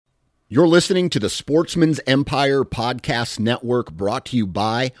You're listening to the Sportsman's Empire Podcast Network, brought to you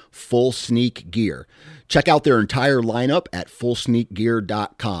by Full Sneak Gear. Check out their entire lineup at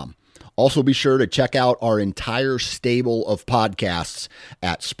fullsneakgear.com. Also be sure to check out our entire stable of podcasts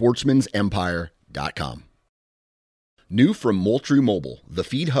at sportsmansempire.com. New from Moultrie Mobile, the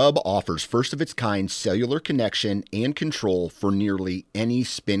Feed Hub offers first-of-its-kind cellular connection and control for nearly any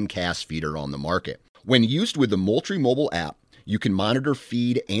spin cast feeder on the market. When used with the Moultrie Mobile app, you can monitor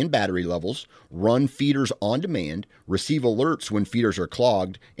feed and battery levels, run feeders on demand, receive alerts when feeders are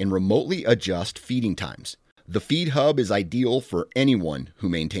clogged, and remotely adjust feeding times. The Feed Hub is ideal for anyone who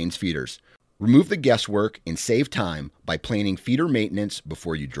maintains feeders. Remove the guesswork and save time by planning feeder maintenance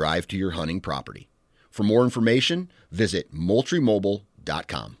before you drive to your hunting property. For more information, visit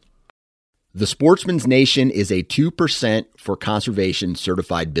moultriemobile.com. The Sportsman's Nation is a 2% for conservation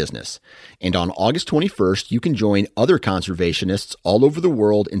certified business. And on August 21st, you can join other conservationists all over the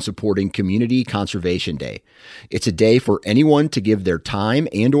world in supporting Community Conservation Day. It's a day for anyone to give their time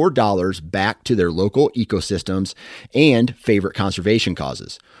and or dollars back to their local ecosystems and favorite conservation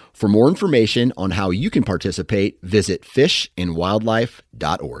causes. For more information on how you can participate, visit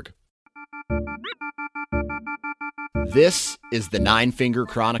fishandwildlife.org. This is the Nine Finger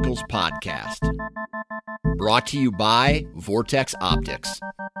Chronicles podcast, brought to you by Vortex Optics.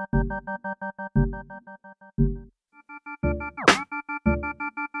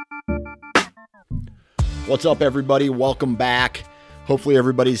 What's up, everybody? Welcome back. Hopefully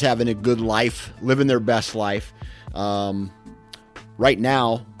everybody's having a good life, living their best life. Right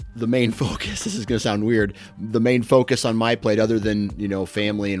now, the main focus, this is going to sound weird, the main focus on my plate, other than,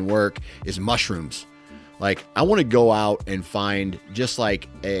 family and work, is mushrooms. Like, I want to go out and find just like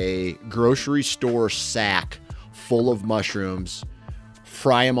a grocery store sack full of mushrooms,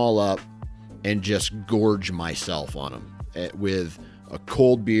 fry them all up, and just gorge myself on them with a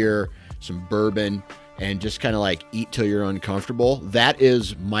cold beer, some bourbon, and just kind of like eat till you're uncomfortable. That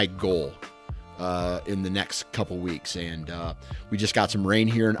is my goal in the next couple weeks. And we just got some rain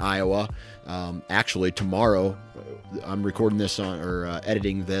here in Iowa. Actually, tomorrow, I'm recording this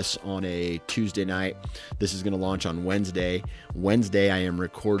editing this on a Tuesday night. This is going to launch on Wednesday. Wednesday, I am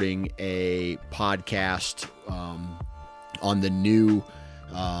recording a podcast on the new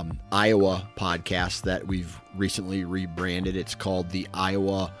Iowa podcast that we've recently rebranded. It's called the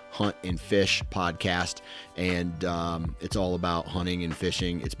Iowa Hunt and Fish Podcast, and it's all about hunting and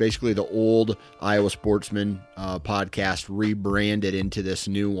fishing. It's basically the old Iowa Sportsman podcast rebranded into this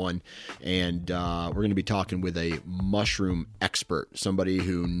new one, and we're going to be talking with a mushroom expert, somebody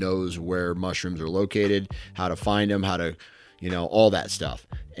who knows where mushrooms are located, how to find them, how to all that stuff.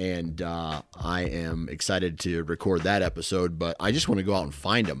 And I am excited to record that episode, but I just want to go out and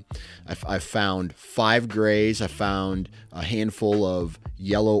find them. I found 5 grays. I found a handful of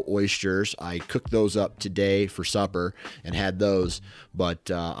yellow oysters. I cooked those up today for supper and had those, but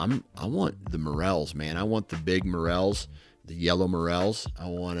I want the morels, man. I want the big morels, the yellow morels. I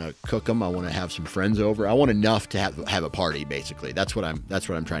want to cook them. I want to have some friends over. I want enough to have a party, basically. That's what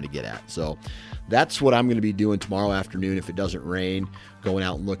I'm trying to get at. So that's what I'm going to be doing tomorrow afternoon if it doesn't rain, going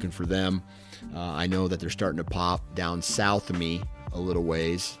out and looking for them. I know that they're starting to pop down south of me a little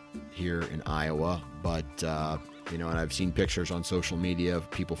ways here in Iowa, but and I've seen pictures on social media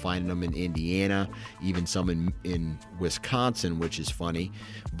of people finding them in Indiana, even some in Wisconsin, which is funny,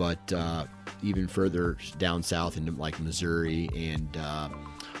 but even further down south into like Missouri, and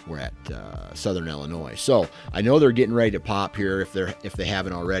we're at Southern Illinois. So I know they're getting ready to pop here. If they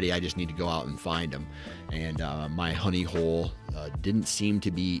haven't already, I just need to go out and find them. And my honey hole didn't seem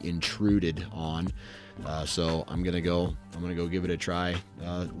to be intruded on, so I'm gonna go give it a try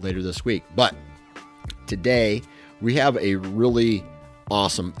later this week. But today we have a really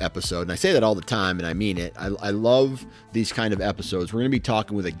awesome episode, and I say that all the time, and I mean it. I love these kind of episodes. We're going to be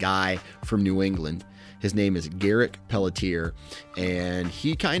talking with a guy from New England. His name is Garrick Pelletier, and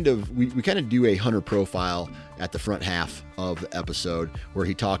we kind of do a hunter profile at the front half of the episode, where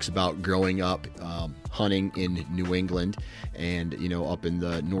he talks about growing up hunting in New England and up in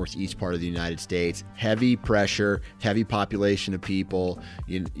the northeast part of the United States. Heavy pressure, heavy population of people.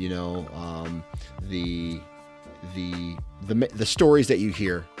 The stories that you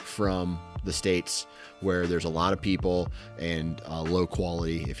hear from the states where there's a lot of people and low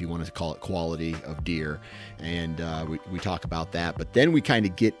quality, if you want to call it quality, of deer. And we talk about that. But then we kind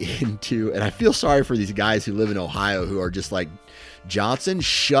of get into, and I feel sorry for these guys who live in Ohio who are just like, Johnson,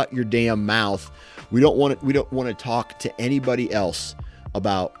 shut your damn mouth. We don't want to talk to anybody else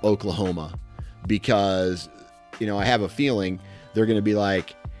about Oklahoma, because I have a feeling they're going to be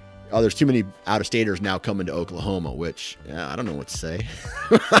like, there's too many out-of-staters now coming to Oklahoma, which I don't know what to say.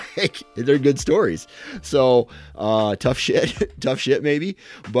 Like, they're good stories. So tough shit maybe.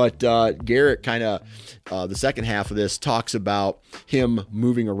 But Garrett kind of, the second half of this talks about him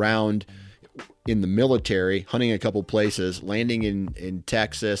moving around in the military, hunting a couple places, landing in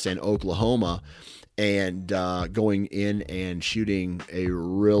Texas and Oklahoma, and going in and shooting a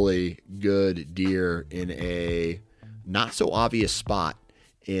really good deer in a not so obvious spot,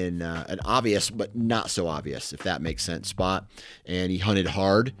 in an obvious but not so obvious, if that makes sense, spot. And he hunted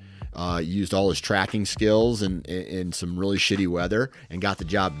hard, used all his tracking skills and in some really shitty weather, and got the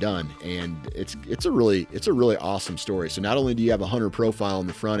job done. And it's a really awesome story. So not only do you have a hunter profile on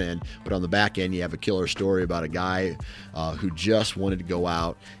the front end, but on the back end you have a killer story about a guy who just wanted to go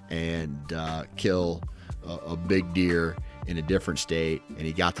out and kill a big deer in a different state, and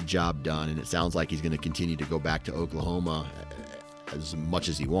he got the job done. And it sounds like he's going to continue to go back to Oklahoma as much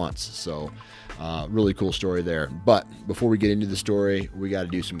as he wants. So really cool story there. But before we get into the story, we got to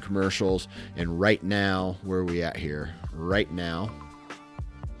do some commercials. And right now, where are we at here? Right now,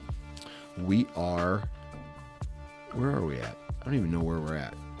 we are, where are we at? I don't even know where we're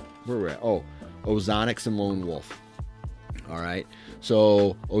at. Where we're at? Oh, Ozonics and Lone Wolf. All right.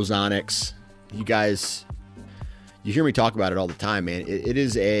 So Ozonics, you guys, you hear me talk about it all the time, man. It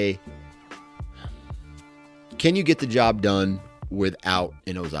is can you get the job done without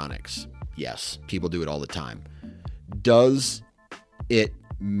an Ozonics? Yes, people do it all the time. Does it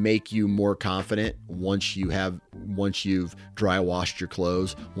make you more confident once you've dry washed your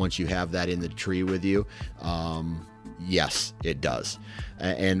clothes, once you have that in the tree with you? Yes, it does.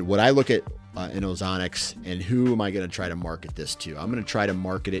 And what I look at in Ozonics, and who am I going to try to market this to? I'm going to try to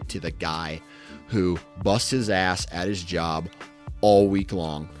market it to the guy who busts his ass at his job all week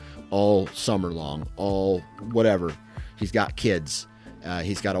long, all summer long, all whatever. He's got kids.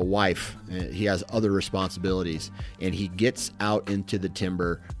 He's got a wife. He has other responsibilities. And he gets out into the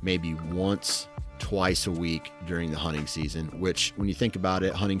timber maybe once, twice a week during the hunting season, which when you think about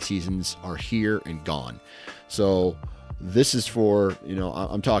it, hunting seasons are here and gone. So this is for,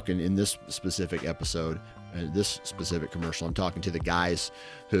 I'm talking in this specific episode, this specific commercial, I'm talking to the guys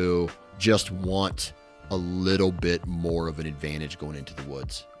who just want a little bit more of an advantage going into the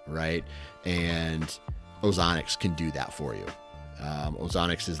woods, right? And Ozonics can do that for you.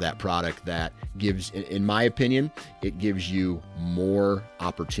 Ozonics is that product that gives, in my opinion, it gives you more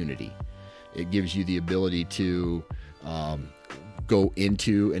opportunity. It gives you the ability to go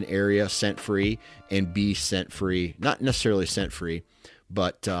into an area scent-free and be scent-free, not necessarily scent-free,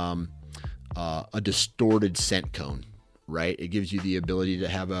 but a distorted scent cone, right? It gives you the ability to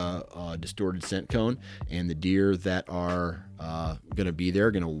have a distorted scent cone, and the deer that are going to be there,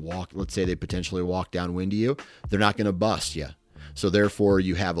 going to walk, let's say they potentially walk downwind to you, they're not going to bust you. So therefore,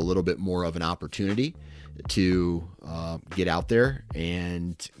 you have a little bit more of an opportunity to get out there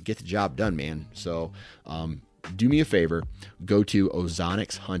and get the job done, man. So do me a favor, go to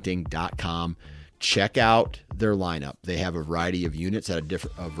ozonicshunting.com. Check out their lineup. They have a variety of units at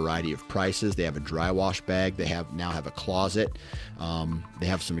a variety of prices. They have a dry wash bag. They now have a closet. They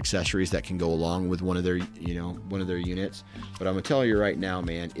have some accessories that can go along with one of their units. But I'm gonna tell you right now,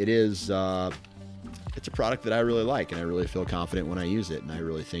 man, it's a product that I really like, and I really feel confident when I use it, and I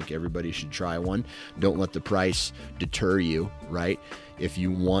really think everybody should try one. Don't let the price deter you, right? If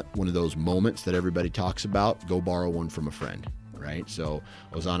you want one of those moments that everybody talks about, go borrow one from a friend, right? So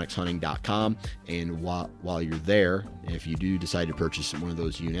ozonicshunting.com, and while you're there, if you do decide to purchase one of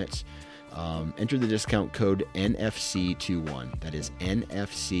those units, enter the discount code NFC21. That is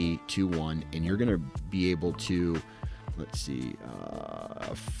NFC21, and you're going to be able to,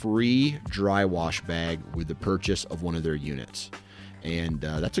 a free dry wash bag with the purchase of one of their units. And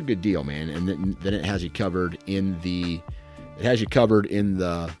that's a good deal, man. And then it has you covered in the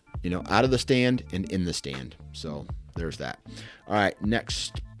out of the stand and in the stand. So there's that. All right,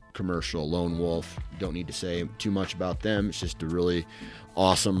 next commercial, Lone Wolf. Don't need to say too much about them. It's just a really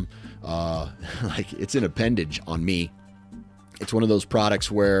awesome, it's an appendage on me. It's one of those products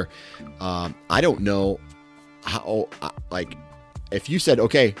where I don't know how, if you said,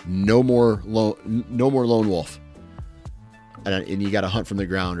 okay, no more Lone Wolf, and you got to hunt from the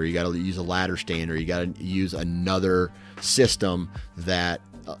ground, or you got to use a ladder stand, or you got to use another system that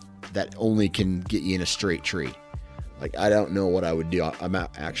only can get you in a straight tree. I don't know what I would do. I'm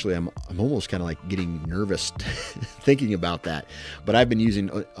almost kind of like getting nervous thinking about that. But I've been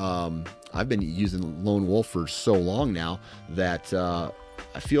using Lone Wolf for so long now that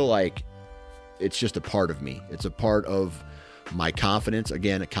I feel like it's just a part of me. It's a part of my confidence,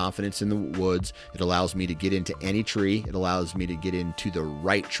 again, a confidence in the woods. It allows me to get into any tree. It allows me to get into the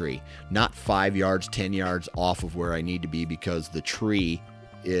right tree, not 5 yards, 10 yards off of where I need to be because the tree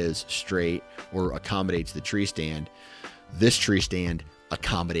is straight or accommodates the tree stand. This tree stand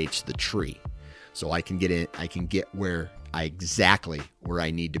accommodates the tree. So I can get in, I can get exactly where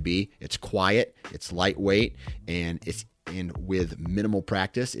I need to be. It's quiet, it's lightweight, and with minimal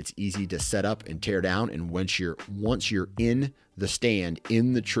practice, it's easy to set up and tear down. And once you're in the stand,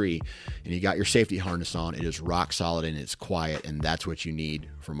 in the tree, and you got your safety harness on, it is rock solid and it's quiet. And that's what you need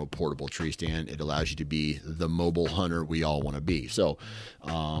from a portable tree stand. It allows you to be the mobile hunter we all want to be. So,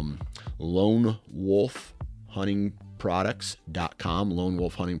 Lone Wolf Hunting Products.com,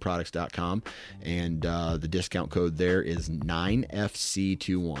 lonewolfhuntingproducts.com, and the discount code there is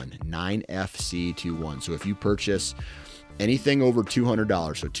 9FC21, 9FC21. So if you purchase anything over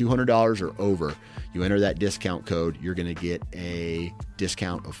 $200, so $200 or over, you enter that discount code, you're going to get a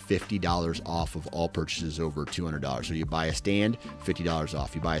discount of $50 off of all purchases over $200. So you buy a stand, $50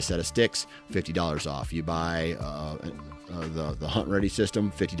 off. You buy a set of sticks, $50 off. You buy the Hunt Ready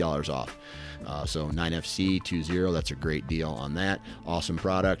system, $50 off. So 9FC20, that's a great deal on that. Awesome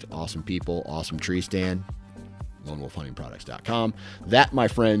product, awesome people, awesome tree stand. LoneWolfHuntingProducts.com. That, my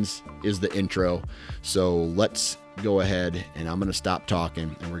friends, is the intro. So let's go ahead, and I'm going to stop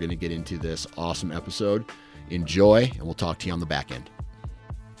talking, and we're going to get into this awesome episode. Enjoy, and we'll talk to you on the back end.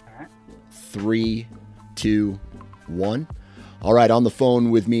 All right. 3, 2, 1. All right, on the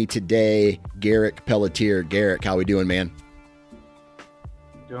phone with me today, Garrick Pelletier. Garrick, how we doing, man?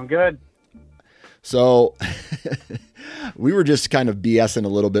 Doing good. So we were just kind of BSing a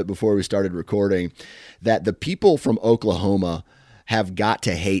little bit before we started recording that the people from Oklahoma have got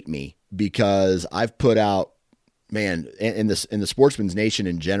to hate me because I've put out, man, in the Sportsman's Nation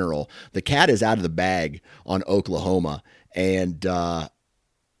in general, the cat is out of the bag on Oklahoma. And,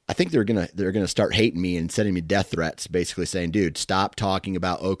 I think they're gonna start hating me and sending me death threats, basically saying, dude, stop talking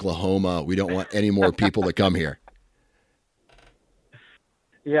about Oklahoma. We don't want any more people to come here.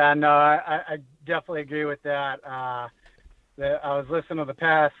 Yeah, no, I definitely agree with that. I was listening to the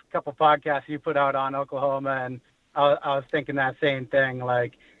past couple podcasts you put out on Oklahoma, and I was thinking that same thing.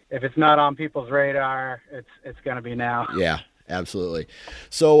 Like, if it's not on people's radar, it's going to be now. Yeah, absolutely.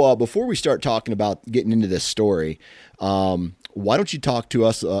 So before we start talking about getting into this story, why don't you talk to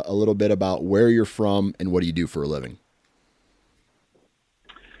us a little bit about where you're from and what do you do for a living?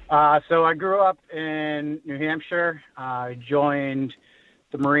 So I grew up in New Hampshire. I joined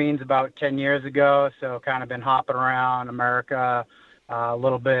the Marines about 10 years ago, so kind of been hopping around America a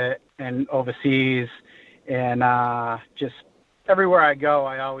little bit and overseas. And just everywhere I go,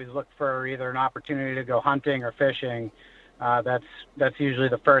 I always look for either an opportunity to go hunting or fishing. That's usually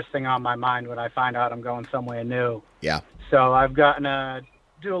the first thing on my mind when I find out I'm going somewhere new. Yeah. So I've gotten to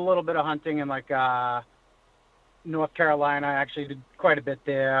do a little bit of hunting in like North Carolina. I actually did quite a bit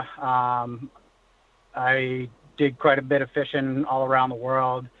there. I did quite a bit of fishing all around the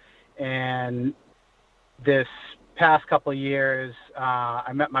world. And this past couple of years,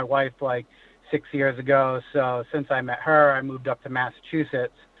 I met my wife like 6 years ago. So since I met her, I moved up to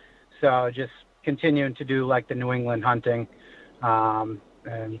Massachusetts. So just continuing to do like the New England hunting.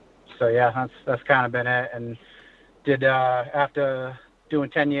 And so, yeah, that's kind of been it. And did, after doing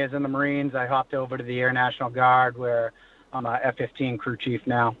 10 years in the Marines, I hopped over to the Air National Guard where I'm a F-15 crew chief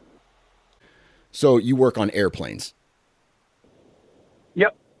now. So you work on airplanes?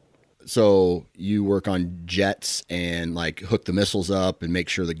 Yep. So you work on jets and like hook the missiles up and make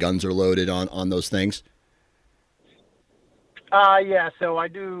sure the guns are loaded on those things? Yeah, so I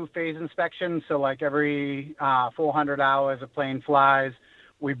do phase inspection. So like every 400 hours a plane flies,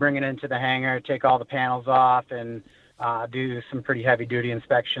 we bring it into the hangar, take all the panels off, and do some pretty heavy duty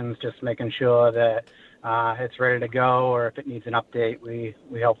inspections, just making sure that it's ready to go, or if it needs an update, we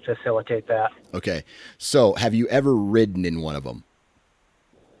help facilitate that. Okay. So have you ever ridden in one of them?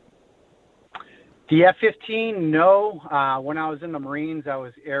 The F-15, no. When I was in the Marines, I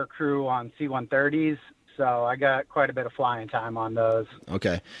was air crew on C-130s. So I got quite a bit of flying time on those.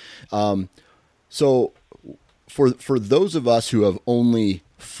 Okay. So for those of us who have only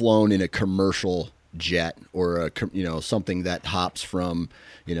flown in a commercial jet or something that hops from,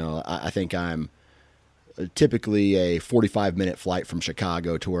 I think I'm typically a 45-minute flight from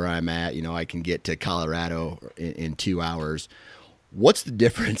Chicago to where I'm at. I can get to Colorado in 2 hours. What's the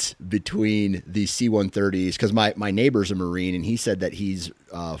difference between the C-130s? Because my neighbor's a Marine, and he said that he's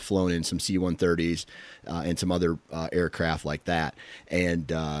flown in some C-130s and some other aircraft like that, and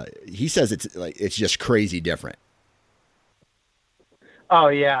he says it's just crazy different. Oh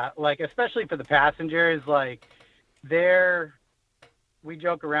yeah, like especially for the passengers, like they're we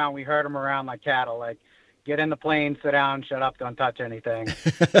joke around. We herd them around like cattle. Like, get in the plane, sit down, shut up, don't touch anything.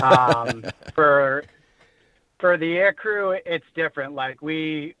 For the air crew, it's different. Like,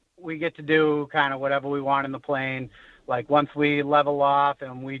 we get to do kind of whatever we want in the plane. Like, once we level off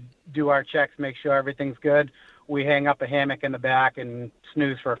and we do our checks, make sure everything's good, we hang up a hammock in the back and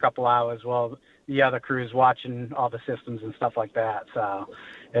snooze for a couple hours while the other crew's watching all the systems and stuff like that. So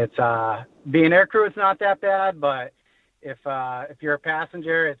it's being air crew, it's not that bad, but if you're a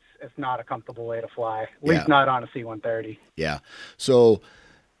passenger, it's not a comfortable way to fly. At least not on a C-130. Yeah. So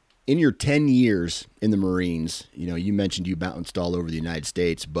in your 10 years in the Marines, you mentioned you bounced all over the United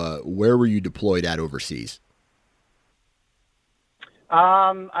States, but where were you deployed at overseas?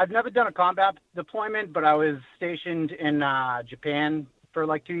 I've never done a combat deployment, but I was stationed in Japan for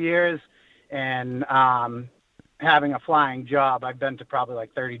like 2 years, and having a flying job, I've been to probably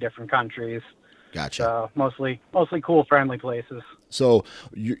like 30 different countries. Gotcha. So mostly cool, friendly places. So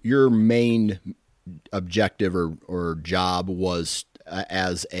your main objective or job was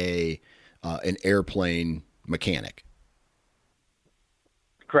as an airplane mechanic.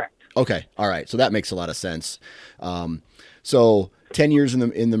 Correct. Okay. All right. So that makes a lot of sense. So 10 years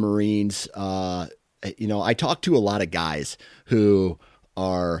in the Marines, I talk to a lot of guys who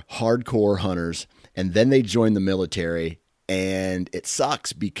are hardcore hunters, and then they join the military, and it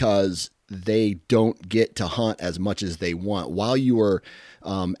sucks because they don't get to hunt as much as they want. While you were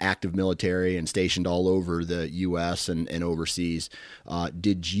active military and stationed all over the U.S. and overseas,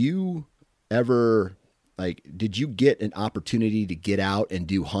 did you get an opportunity to get out and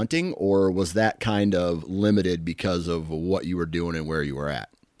do hunting, or was that kind of limited because of what you were doing and where you were at?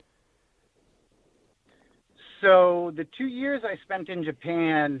 So the 2 years I spent in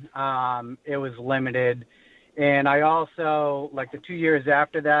Japan, it was limited. And I also, like the 2 years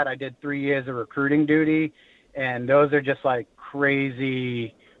after that, I did 3 years of recruiting duty. And those are just like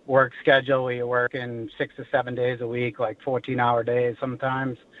crazy work schedule where you're working 6 to 7 days a week, like 14-hour days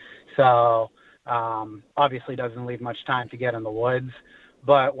sometimes. So obviously doesn't leave much time to get in the woods.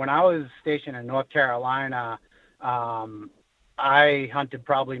 But when I was stationed in North Carolina, I hunted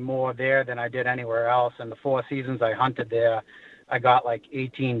probably more there than I did anywhere else. And the 4 seasons I hunted there, I got like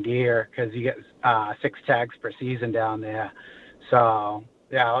 18 deer because you get 6 tags per season down there. So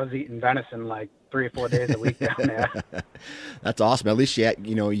yeah, I was eating venison like 3 or 4 days a week down there. That's awesome. At least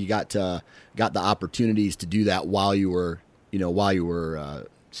you got the opportunities to do that while you were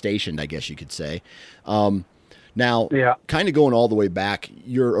stationed, I guess you could say. Now, kind of going all the way back,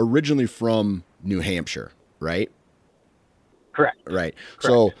 you're originally from New Hampshire, right? Correct. Right. Correct.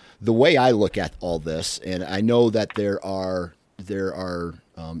 So the way I look at all this, and I know that there are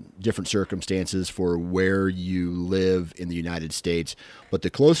different circumstances for where you live in the United States, but the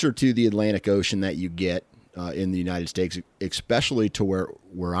closer to the Atlantic Ocean that you get in the United States, especially to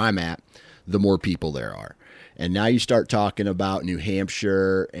where I'm at, the more people there are. And now you start talking about New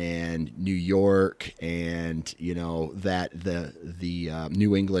Hampshire and New York and, that the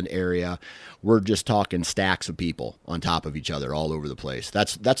New England area, we're just talking stacks of people on top of each other all over the place.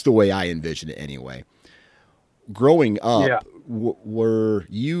 That's the way I envision it anyway. Growing up, were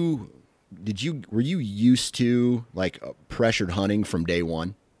you used to like pressured hunting from day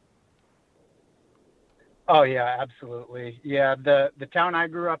one? Oh yeah, absolutely. Yeah. The town I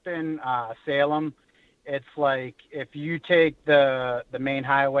grew up in, Salem, it's like if you take the main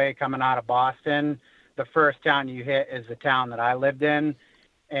highway coming out of Boston, the first town you hit is the town that I lived in.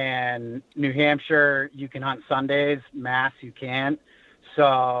 And New Hampshire, you can hunt Sundays. Mass, you can't.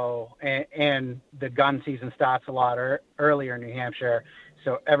 So, and the gun season starts a lot earlier in New Hampshire.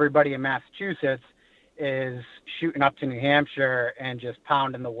 So everybody in Massachusetts is shooting up to New Hampshire and just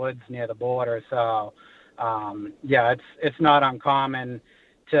pounding the woods near the border. So, it's not uncommon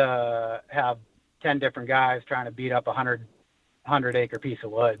to have 10 different guys trying to beat up a 100-acre piece of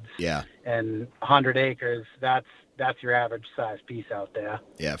woods. Yeah. And 100 acres, that's your average size piece out there.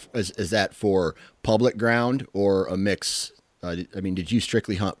 Yeah. Is that for public ground or a mix? Did you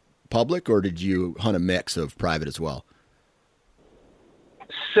strictly hunt public or did you hunt a mix of private as well?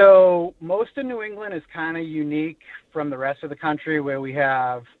 So most of New England is kind of unique from the rest of the country where we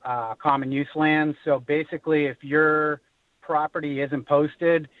have common use land. So basically, if your property isn't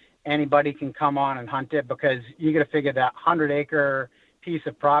posted, anybody can come on and hunt it because you got to figure that 100-acre piece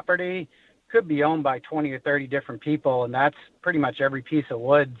of property could be owned by 20 or 30 different people. And that's pretty much every piece of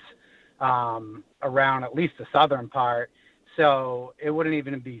woods around at least the southern part. So it wouldn't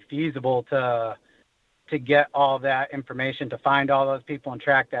even be feasible to get all that information, to find all those people and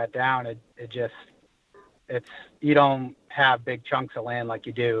track that down. You don't have big chunks of land like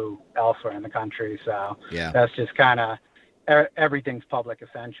you do elsewhere in the country. So that's just kind of everything's public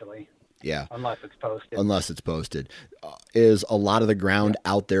essentially. Yeah. Unless it's posted. Is a lot of the ground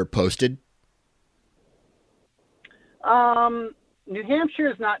out there posted? New Hampshire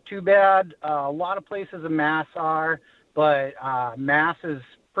is not too bad. A lot of places in Mass are, but Mass is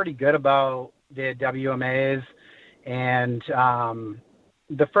pretty good about the WMAs. And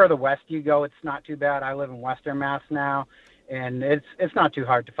the further west you go, it's not too bad. I live in Western Mass now, and it's not too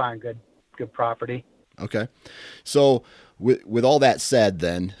hard to find good property. Okay. So with all that said,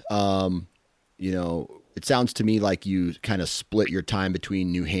 then, it sounds to me like you kind of split your time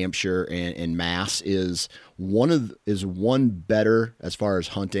between New Hampshire and Mass. Is one better as far as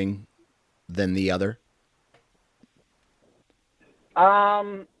hunting than the other?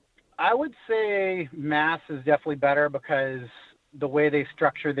 I would say Mass is definitely better because the way they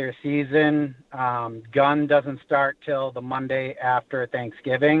structure their season, gun doesn't start till the Monday after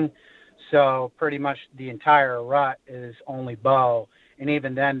Thanksgiving. So pretty much the entire rut is only bow. And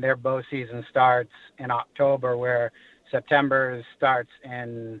even then their bow season starts in October, where September starts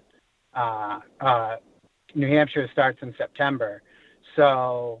in, New Hampshire starts in September.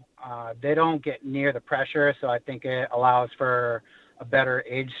 So they don't get near the pressure. So I think it allows for a better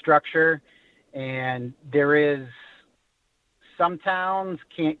age structure. And there is some towns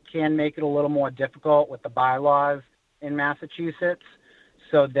can make it a little more difficult with the bylaws in Massachusetts.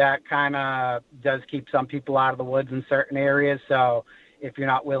 So that kind of does keep some people out of the woods in certain areas. So if you're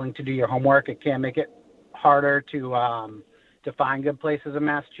not willing to do your homework, it can make it harder to find good places in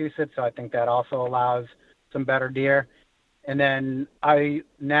Massachusetts. So I think that also allows some better deer. And then I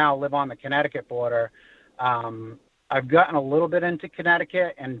now live on the Connecticut border. I've gotten a little bit into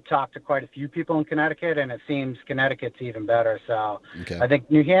Connecticut and talked to quite a few people in Connecticut, and it seems Connecticut's even better. So okay. I think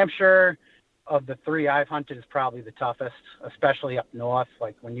New Hampshire, of the three I've hunted, is probably the toughest, especially up north.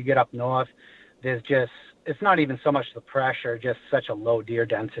 Like when you get up north, it's not even so much the pressure, just such a low deer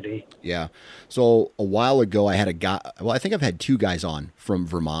density. Yeah. So a while ago I had a guy, I think I've had two guys on from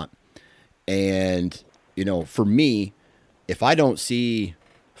Vermont, and for me, if I don't see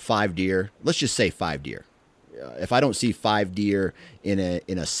 5 deer, let's just say 5 deer. If I don't see 5 deer in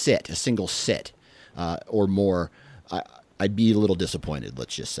a single sit, or more, I'd be a little disappointed.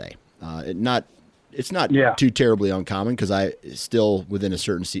 Let's just say, it's not too terribly uncommon, because I still within a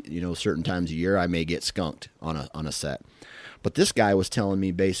certain times a year I may get skunked on a set. But this guy was telling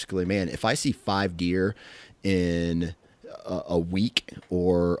me basically, man, if I see 5 deer in a week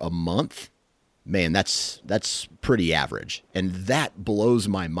or a month, man, that's pretty average, and that blows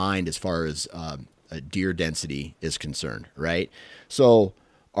my mind as far as deer density is concerned, right? So,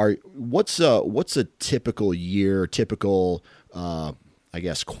 what's a typical year, I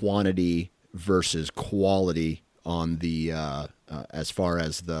guess, quantity versus quality on the as far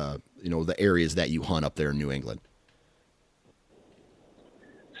as the areas that you hunt up there in New England?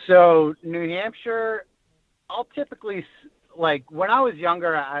 So New Hampshire, I'll typically, like when I was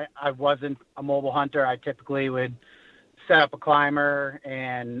younger, I wasn't a mobile hunter. I typically would set up a climber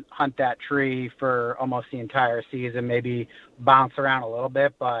and hunt that tree for almost the entire season, maybe bounce around a little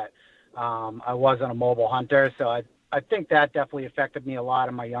bit, but I wasn't a mobile hunter. So I think that definitely affected me a lot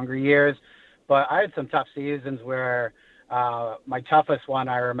in my younger years. But I had some tough seasons where my toughest one,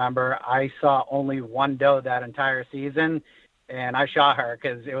 I remember, I saw only one doe that entire season, and I shot her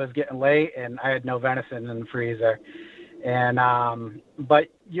because it was getting late and I had no venison in the freezer. And but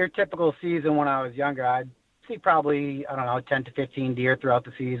your typical season when I was younger, I'd see probably, 10 to 15 deer throughout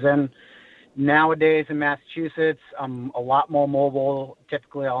the season. Nowadays in Massachusetts, I'm a lot more mobile.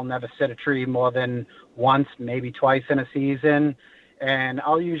 Typically, I'll never sit a tree more than once, maybe twice in a season. And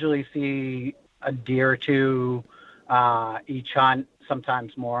I'll usually see a deer or two each hunt,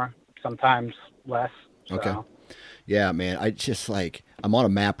 sometimes more, sometimes less. So. Okay. Yeah, man. I'm on a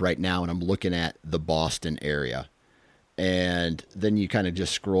map right now and I'm looking at the Boston area. And then you kind of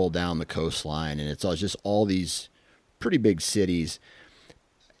just scroll down the coastline and it's just all these pretty big cities.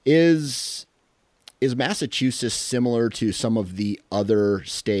 Is Massachusetts similar to some of the other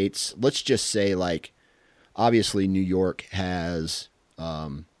states? Let's just say, like, obviously New York has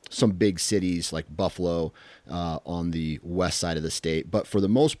some big cities like Buffalo on the west side of the state, but for the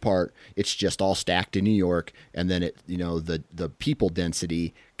most part, it's just all stacked in New York, and then the people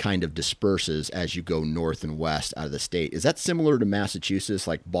density kind of disperses as you go north and west out of the state. Is that similar to Massachusetts?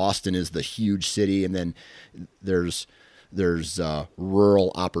 Like Boston is the huge city, and then there's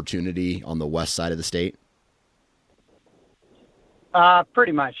rural opportunity on the west side of the state?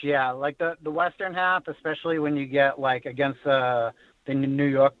 Pretty much, yeah. Like the western half, especially when you get like against the New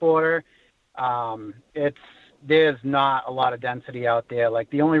York border, there's not a lot of density out there. Like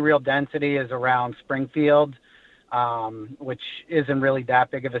the only real density is around Springfield, which isn't really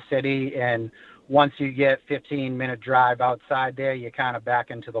that big of a city. And once you get 15-minute drive outside there, you're kind of back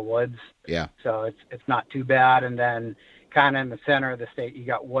into the woods. Yeah. So it's not too bad. And then kind of in the center of the state, you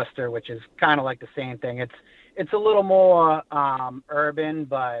got Worcester, which is kind of like the same thing. It's a little more urban,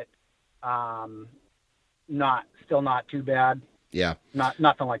 but still not too bad. Yeah.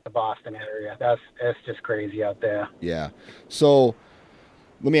 Nothing like the Boston area. It's just crazy out there. Yeah. So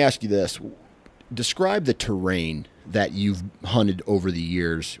let me ask you this. Describe the terrain that you've hunted over the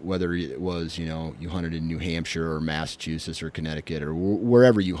years, whether it was, you hunted in New Hampshire or Massachusetts or Connecticut or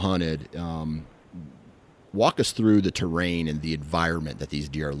wherever you hunted. Walk us through the terrain and the environment that these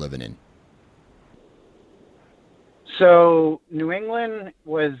deer are living in. So New England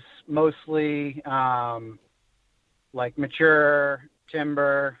was mostly like mature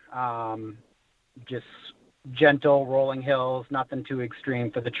timber, just gentle rolling hills, nothing too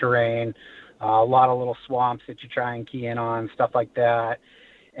extreme for the terrain. A lot of little swamps that you try and key in on, stuff like that.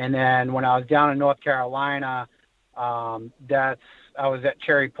 And then when I was down in North Carolina, I was at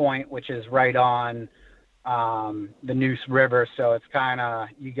Cherry Point, which is right on the Neuse River. So it's kind of,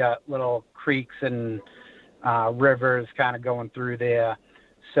 you got little creeks and rivers kind of going through there.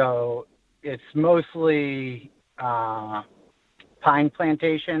 So it's mostly pine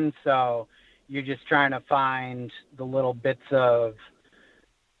plantation. So you're just trying to find the little bits of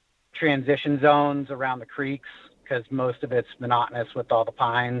transition zones around the creeks, because most of it's monotonous with all the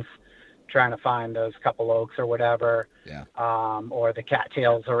pines, trying to find those couple oaks or whatever. Yeah. Or the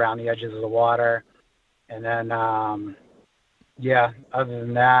cattails around the edges of the water. And then, other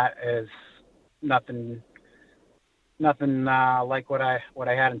than that is nothing like what I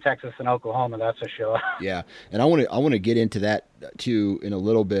had in Texas and Oklahoma, that's for sure. Yeah. And I want to get into that too in a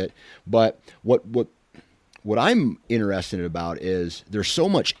little bit, but what I'm interested about is there's so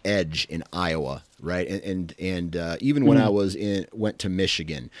much edge in Iowa, right? And even when I went to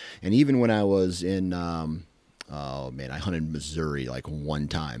Michigan, and even when I was in, I hunted Missouri like one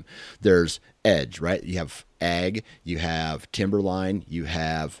time. There's edge, right? You have ag, you have timberline, you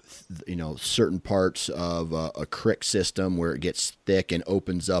have, certain parts of a creek system where it gets thick and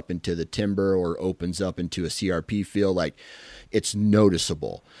opens up into the timber or opens up into a CRP field. Like, it's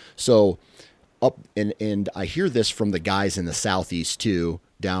noticeable. So, and I hear this from the guys in the Southeast too,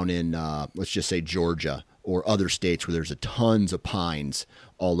 down in, let's just say Georgia or other states where there's tons of pines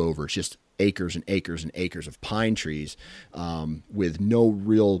all over. It's just acres and acres and acres of pine trees with no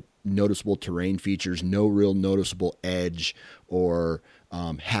real noticeable terrain features, no real noticeable edge or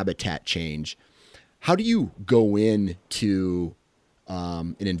habitat change. How do you go into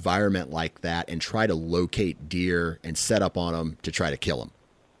an environment like that and try to locate deer and set up on them to try to kill them?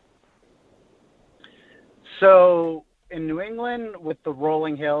 So in New England, with the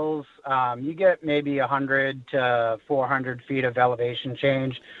rolling hills, you get maybe 100 to 400 feet of elevation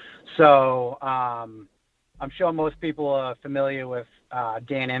change. So I'm sure most people are familiar with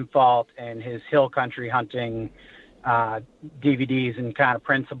Dan Infalt and his hill country hunting DVDs and kind of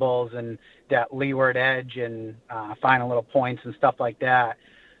principles and that leeward edge and finding little points and stuff like that.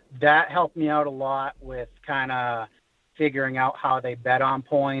 That helped me out a lot with kind of figuring out how they bet on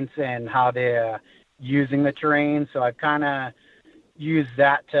points and how they're using the terrain. So I've kind of used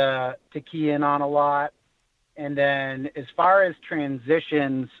that to key in on a lot. And then as far as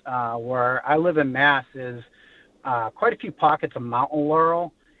transitions, where I live in Mass is quite a few pockets of mountain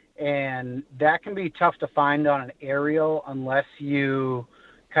laurel, and that can be tough to find on an aerial unless you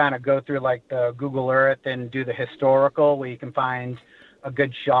kind of go through like the Google Earth and do the historical, where you can find a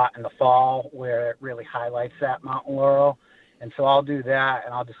good shot in the fall where it really highlights that mountain laurel. And so I'll do that,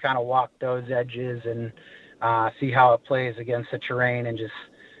 and I'll just kind of walk those edges and see how it plays against the terrain and just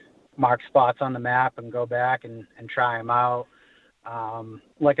mark spots on the map and go back and try them out.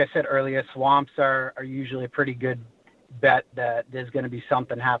 Like I said earlier, swamps are usually a pretty good bet that there's going to be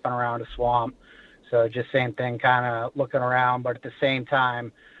something happening around a swamp. So just same thing, kind of looking around, but at the same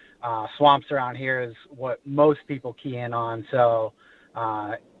time, swamps around here is what most people key in on. So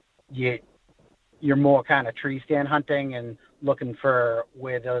you're more kind of tree stand hunting and looking for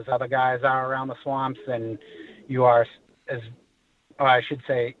where those other guys are around the swamps than you are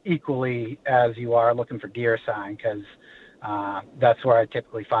equally as you are looking for deer sign, because that's where I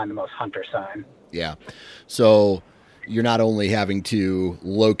typically find the most hunter sign. Yeah. So you're not only having to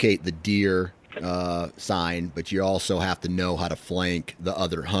locate the deer sign, but you also have to know how to flank the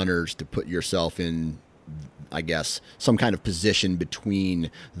other hunters to put yourself in, I guess, some kind of position between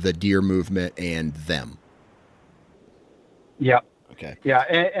the deer movement and them. Yeah. Okay. Yeah.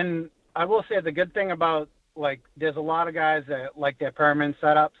 And I will say the good thing about, like, there's a lot of guys that like their permanent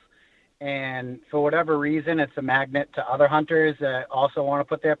setups, and for whatever reason, it's a magnet to other hunters that also want to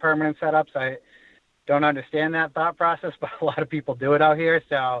put their permanent setups. I don't understand that thought process, but a lot of people do it out here.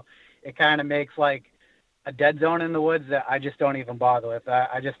 So it kind of makes like a dead zone in the woods that I just don't even bother with.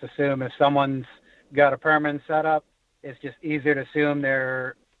 I just assume if someone's got a permanent setup, it's just easier to assume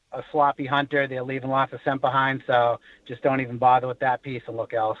they're a sloppy hunter. They're leaving lots of scent behind. So just don't even bother with that piece and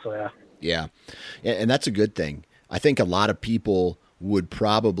look elsewhere. Yeah. And that's a good thing. I think a lot of people would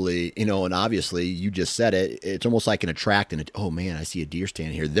probably, and obviously you just said it, it's almost like an attractant. Oh man, I see a deer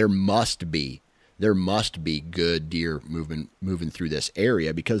stand here. There must be good deer moving through this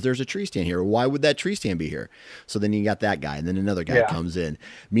area because there's a tree stand here. Why would that tree stand be here? So then you got that guy, and then another guy comes in.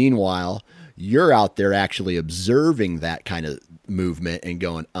 Meanwhile, you're out there actually observing that kind of movement and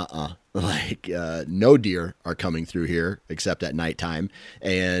going, no deer are coming through here except at nighttime.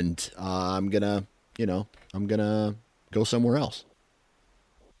 And I'm gonna go somewhere else.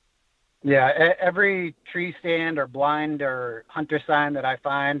 Yeah. Every tree stand or blind or hunter sign that I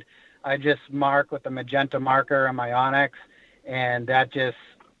find, I just mark with a magenta marker on my Onyx, and that just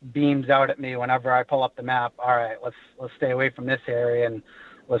beams out at me whenever I pull up the map. All right, let's stay away from this area and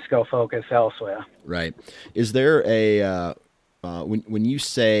let's go focus elsewhere. Right. Is there a when you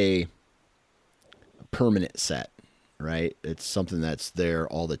say permanent set, right? It's something that's there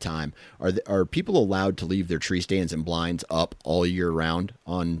all the time. Are people allowed to leave their tree stands and blinds up all year round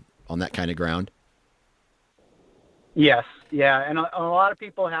on that kind of ground? Yes. Yeah. And a lot of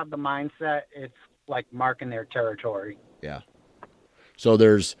people have the mindset it's like marking their territory. Yeah. So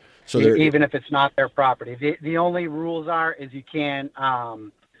there's even if it's not their property. The only rules is you can't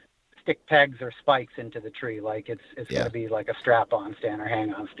stick pegs or spikes into the tree. Like it's going to be like a strap-on stand or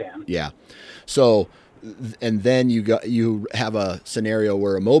hang-on stand. Yeah. So, and then you have a scenario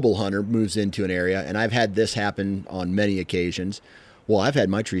where a mobile hunter moves into an area, and I've had this happen on many occasions. Well, I've had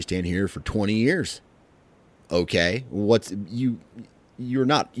my tree stand here for 20 years. Okay, you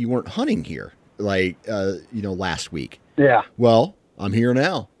weren't hunting here last week. Yeah. Well, I'm here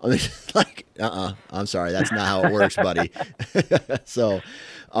now. I mean, like, I'm sorry, that's not how it works, buddy. So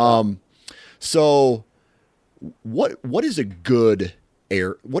what is a good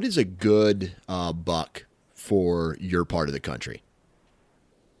buck for your part of the country?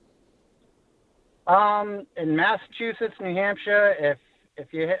 In Massachusetts, New Hampshire, if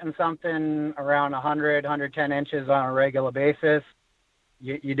you're hitting something around 100, 110 inches on a regular basis,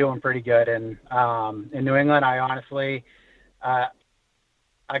 you're doing pretty good. And in New England, I honestly, I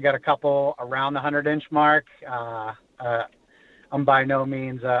got a couple around the 100-inch mark. I'm by no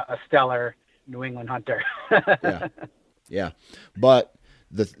means a stellar New England hunter. Yeah. But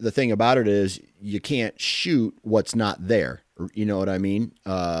the thing about it is you can't shoot what's not there. You know what I mean?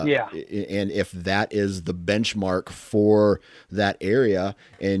 Yeah. And if that is the benchmark for that area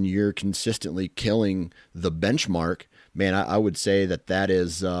and you're consistently killing the benchmark, man, I would say that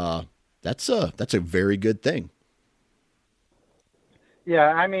is, that's a very good thing. Yeah.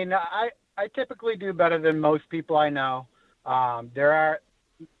 I mean, I typically do better than most people I know.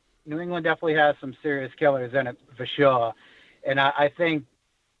 New England definitely has some serious killers in it for sure. And I think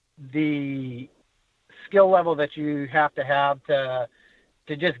the skill level that you have to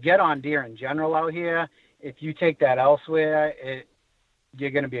just get on deer in general out here, if you take that elsewhere,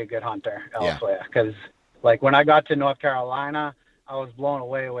 you're going to be a good hunter elsewhere. Because like when I got to North Carolina, I was blown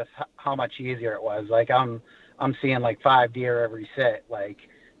away with how much easier it was. Like I'm seeing like 5 deer every sit, like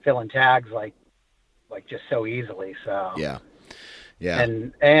filling tags like just so easily. So yeah.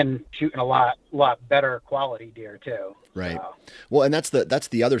 And shooting a lot better quality deer too. Right. So. Well, and that's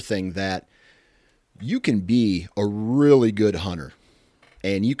the other thing, that you can be a really good hunter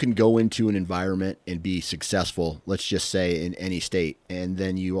and you can go into an environment and be successful, let's just say in any state. And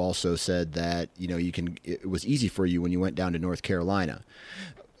then you also said that, it was easy for you when you went down to North Carolina,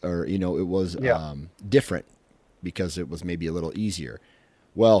 or, it was different because it was maybe a little easier.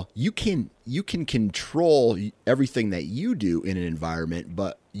 Well, you can control everything that you do in an environment,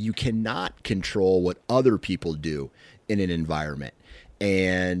 but you cannot control what other people do in an environment.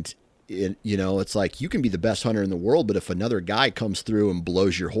 And it's like you can be the best hunter in the world, but if another guy comes through and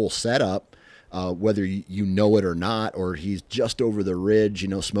blows your whole setup, whether you know it or not, or he's just over the ridge,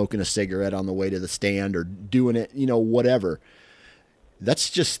 smoking a cigarette on the way to the stand or doing it, whatever. That's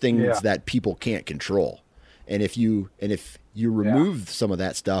just things that people can't control. And if you remove some of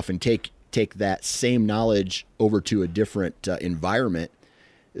that stuff and take that same knowledge over to a different environment,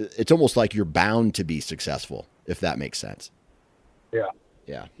 it's almost like you're bound to be successful, if that makes sense. Yeah.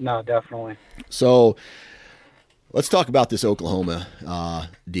 Yeah. No, definitely. So let's talk about this Oklahoma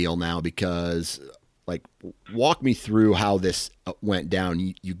deal now, because like walk me through how this went down.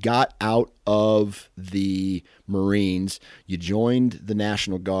 You got out of the Marines, you joined the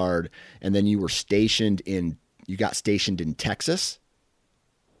National Guard, and then you got stationed in Texas.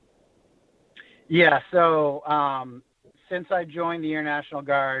 Yeah. So, since I joined the Air National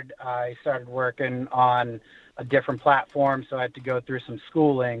Guard, I started working on a different platform. So I had to go through some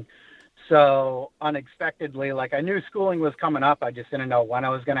schooling. So unexpectedly, like I knew schooling was coming up. I just didn't know when it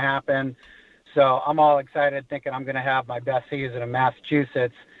was going to happen. So I'm all excited thinking I'm going to have my best season in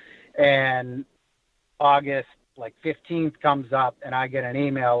Massachusetts. And August, like 15th comes up and I get an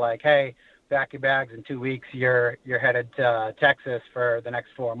email like, hey, pack your bags in 2 weeks. You're headed to Texas for the next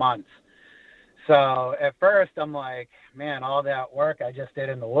 4 months. So at first I'm like, man, all that work I just did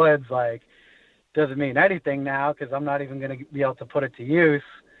in the woods, like doesn't mean anything now because I'm not even going to be able to put it to use.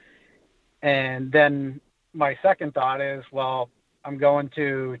 And then my second thought is, well, I'm going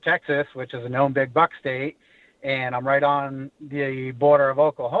to Texas, which is a known big buck state, and I'm right on the border of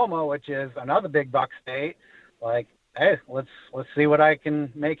Oklahoma, which is another big buck state. Like, hey, let's see what I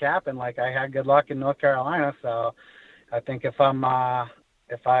can make happen. Like I had good luck in North Carolina, so I think if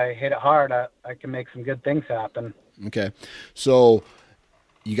I hit it hard, I can make some good things happen. Okay. So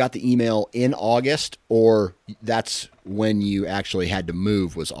you got the email in August, or that's when you actually had to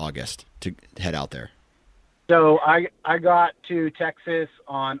move, was August to head out there? So I got to Texas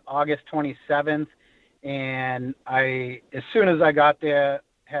on August 27th, and as soon as I got there,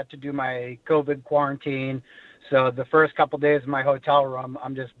 had to do my COVID quarantine. So the first couple of days in my hotel room,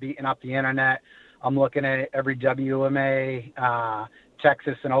 I'm just beating up the internet. I'm looking at every WMA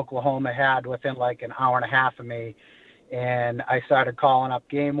Texas and Oklahoma had within like an hour and a half of me. And I started calling up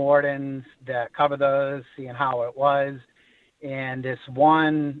game wardens that cover those, seeing how it was. And this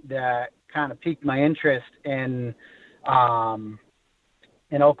one that kind of piqued my interest in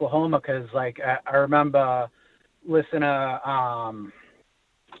Oklahoma, because like I remember listening to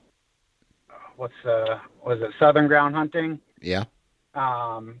was it Southern Ground Hunting? Yeah.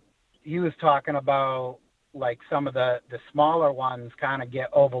 He was talking about like some of the smaller ones kind of get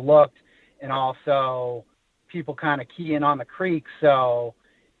overlooked, and also people kind of key in on the creek, so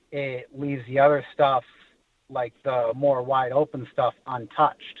it leaves the other stuff, like the more wide open stuff,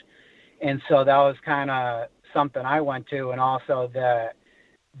 untouched. And so that was kind of something I went to, and also that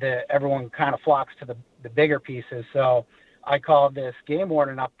everyone kind of flocks to the bigger pieces. So I called this game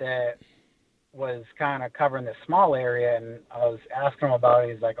warden up that was kind of covering this small area, and I was asking him about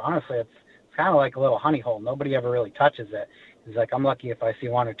it. He's like, honestly, it's kind of like a little honey hole. Nobody ever really touches it. He's like, I'm lucky if I see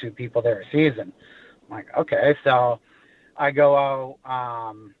 1 or 2 people there a season. I'm like, okay. So I go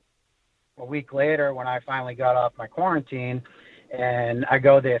out a week later when I finally got off my quarantine, and I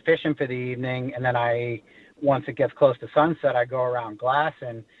go there fishing for the evening. And then once it gets close to sunset, I go around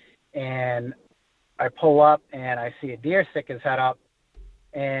Glasson, and I pull up and I see a deer stick his head up,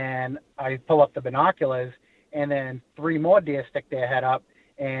 and I pull up the binoculars, and then 3 more deer stick their head up,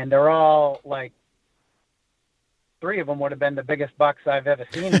 and they're all like, 3 of them would have been the biggest bucks I've ever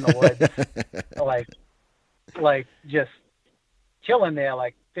seen in the woods. like just chilling there,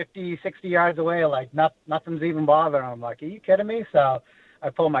 like 50, 60 yards away, like nothing's even bothering them. I'm like, are you kidding me? So I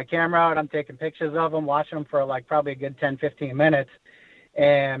pull my camera out, I'm taking pictures of them, watching them for like probably a good 10, 15 minutes.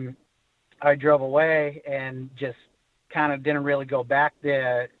 And I drove away and just kind of didn't really go back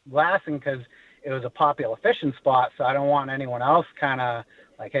there glassing because it was a popular fishing spot. So I don't want anyone else kind of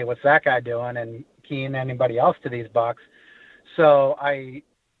like, hey, what's that guy doing? And keying anybody else to these bucks. So I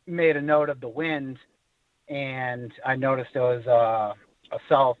made a note of the wind, and I noticed there was a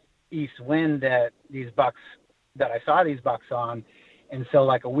southeast wind that I saw these bucks on. And so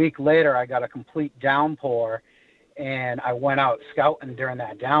like a week later, I got a complete downpour, and I went out scouting during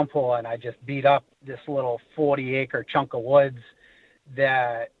that downpour, and I just beat up this little 40-acre chunk of woods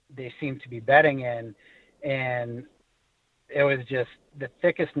that they seemed to be bedding in. And it was just the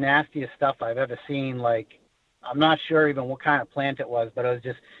thickest, nastiest stuff I've ever seen. Like, I'm not sure even what kind of plant it was, but it was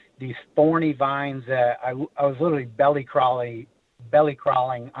just these thorny vines that I was literally belly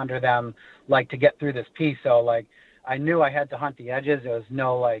crawling under them, like to get through this piece. So like, I knew I had to hunt the edges. There was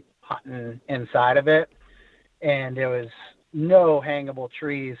no like hunting inside of it. And there was no hangable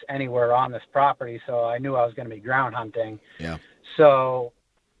trees anywhere on this property. So I knew I was going to be ground hunting. Yeah. So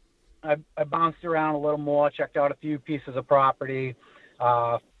I bounced around a little more, checked out a few pieces of property,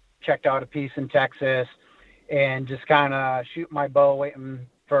 checked out a piece in Texas, and just kind of shoot my bow, waiting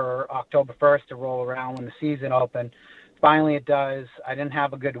for October 1st to roll around when the season opened. Finally, it does. I didn't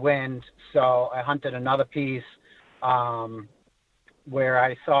have a good wind, so I hunted another piece where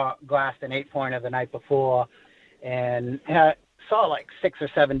I glassed an 8-pointer the night before, and saw like 6 or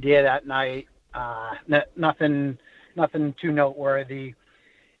 7 deer that night. Nothing too noteworthy.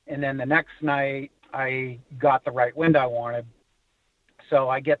 And then the next night, I got the right wind I wanted. So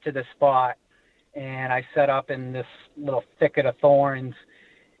I get to the spot, and I set up in this little thicket of thorns,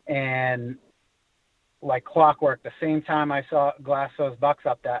 and like clockwork, the same time I saw glass those bucks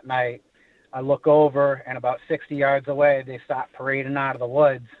up that night, I look over, and about 60 yards away, they start parading out of the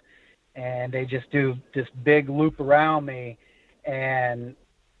woods, and they just do this big loop around me, and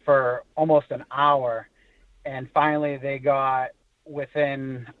for almost an hour. And finally they got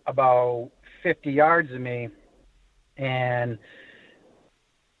within about 50 yards of me, and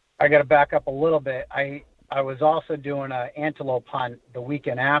I got to back up a little bit. I was also doing an antelope hunt the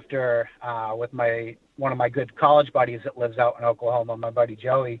weekend after with one of my good college buddies that lives out in Oklahoma, my buddy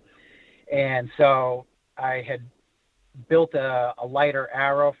Joey. And so I had built a lighter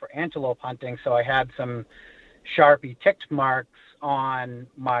arrow for antelope hunting, so I had some Sharpie ticked marks on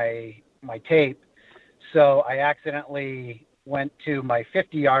my tape. So I accidentally went to my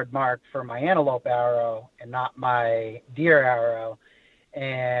 50-yard mark for my antelope arrow and not my deer arrow,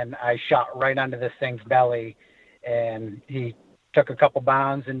 and I shot right under this thing's belly, and he took a couple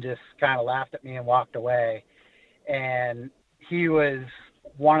bounds and just kind of laughed at me and walked away. And he was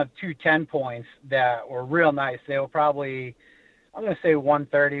one of two 10 points that were real nice. They were probably, I'm going to say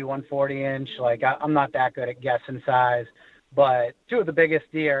 130, 140 inch. Like I'm not that good at guessing size, but two of the biggest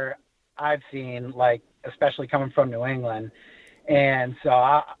deer I've seen, like, especially coming from New England. And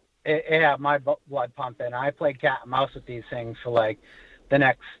so it had my blood pumping. I played cat and mouse with these things for like the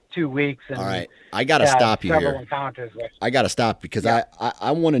next 2 weeks. And all right, I got to stop you here. Encounters with. I got to stop because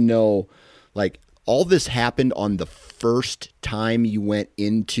I want to know, like, all this happened on the first time you went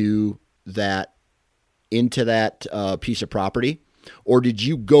into that piece of property, or did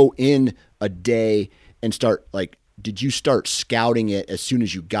you go in a day and did you start scouting it as soon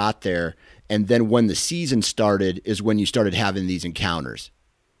as you got there? And then when the season started is when you started having these encounters?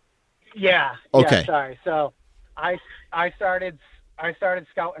 Yeah. Okay. Yeah, sorry. So I started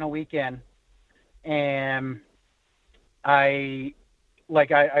scouting a weekend, and I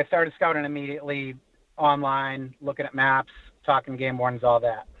started scouting immediately online, looking at maps, talking game wardens, all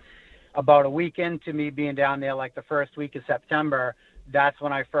that. About a week into me being down there, like the first week of September, that's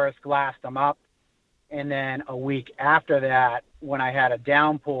when I first glassed them up. And then a week after that, when I had a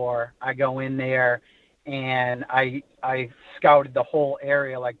downpour, I go in there and I scouted the whole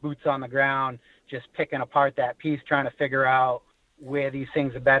area, like boots on the ground, just picking apart that piece, trying to figure out where these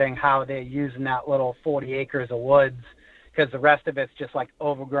things are bedding, how they're using that little 40 acres of woods, because the rest of it's just like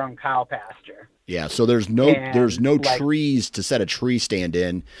overgrown cow pasture. Yeah, so there's no trees to set a tree stand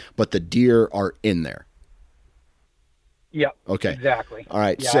in, but the deer are in there. Yep. Okay. Exactly. All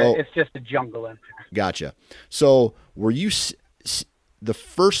right. Yeah, so it's just a jungle in there. Gotcha. So were you the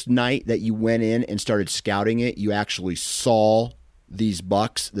first night that you went in and started scouting it, you actually saw these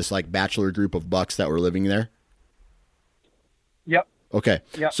bucks, this like bachelor group of bucks that were living there? Yep. Okay.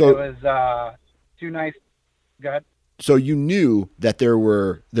 Yep. So it was two nice. Go ahead. So you knew that there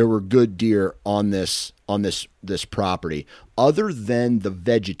were good deer on this property, other than the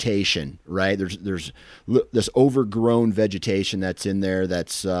vegetation, right? There's this overgrown vegetation that's in there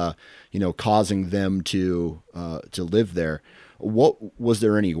that's causing them to live there. Was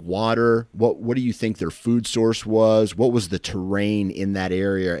there any water? What do you think their food source was? What was the terrain in that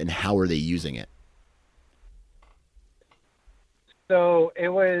area, and how are they using it? So it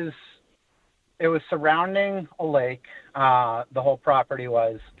was surrounding a lake. The whole property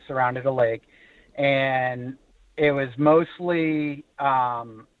was surrounded a lake, and it was mostly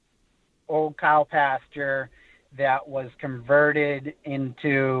old cow pasture that was converted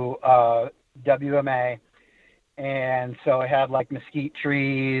into WMA. And so it had like mesquite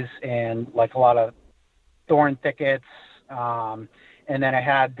trees and like a lot of thorn thickets. And then it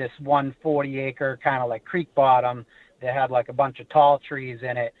had this 140 acre kind of like creek bottom that had like a bunch of tall trees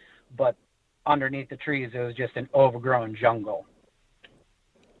in it, but underneath the trees, it was just an overgrown jungle.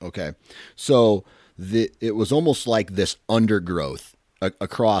 Okay. So it was almost like this undergrowth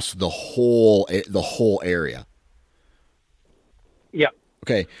across the whole area. Yep.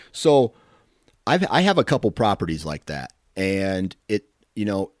 Okay. So I have a couple properties like that, and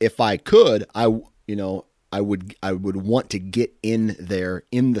if I could, I would want to get in there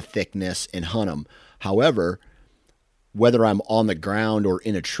in the thickness and hunt them. However, whether I'm on the ground or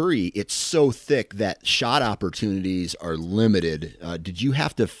in a tree, it's so thick that shot opportunities are limited. Did you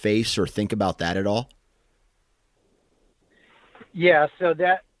have to face or think about that at all? Yeah, so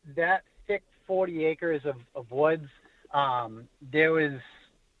that thick 40 acres of woods, there was,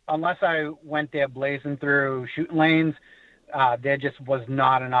 unless I went there blazing through shooting lanes, there just was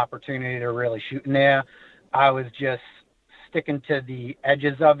not an opportunity to really shoot in there. I was just sticking to the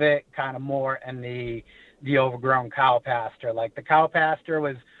edges of it, kind of more in the overgrown cow pasture. Like the cow pasture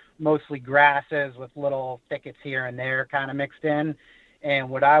was mostly grasses with little thickets here and there kind of mixed in. And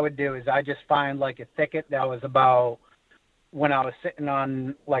what I would do is I just find like a thicket that was about, when I was sitting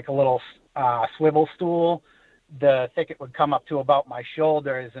on like a little swivel stool, the thicket would come up to about my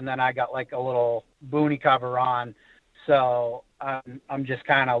shoulders, and then I got like a little boonie cover on. So I'm just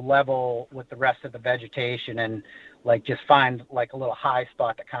kind of level with the rest of the vegetation, and like just find like a little high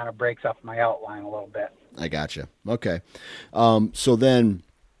spot that kind of breaks up my outline a little bit. I gotcha. Okay. So then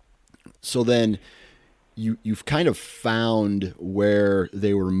you've kind of found where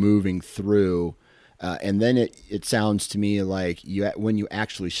they were moving through. And then it sounds to me like when you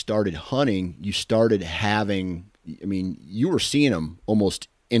actually started hunting, you started having, I mean, you were seeing them almost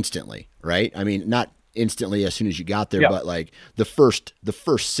instantly, right? I mean, not instantly as soon as you got there, but like the first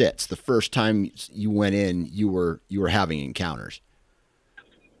sits, the first time you went in, you were having encounters.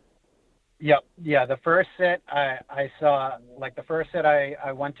 Yep. Yeah. The first sit I saw, like the first sit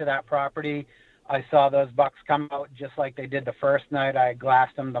I went to that property, I saw those bucks come out just like they did the first night. I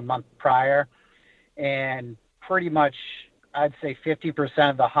glassed them the month prior. And pretty much, I'd say 50%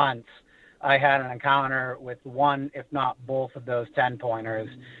 of the hunts, I had an encounter with one, if not both of those 10 pointers.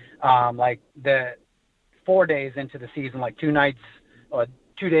 Like the 4 days into the season, like 2 nights or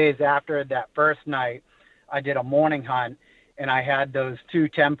 2 days after that first night, I did a morning hunt, and I had those 2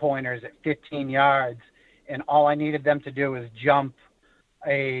 10 pointers at 15 yards. And all I needed them to do was jump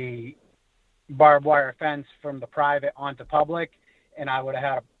a barbed wire fence from the private onto public, and I would have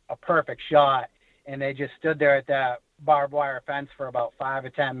had a perfect shot. And they just stood there at that barbed wire fence for about 5 or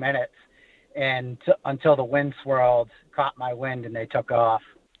 10 minutes, and until the wind swirled, caught my wind, and they took off.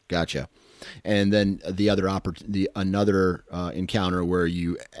 Gotcha. And then another encounter where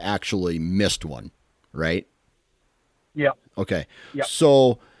you actually missed one, right? Yep. Okay. Yep.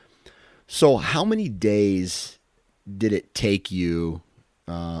 So how many days did it take you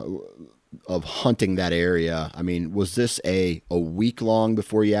of hunting that area? I mean, was this a week long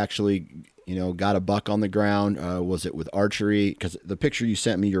before you actually got a buck on the ground? Was it with archery? Because the picture you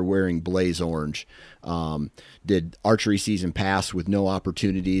sent me, you're wearing blaze orange. Did archery season pass with no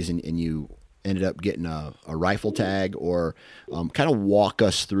opportunities, and you ended up getting a rifle tag? Or kind of walk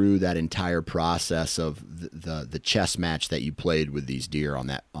us through that entire process of the chess match that you played with these deer on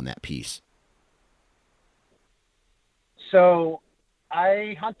that piece. So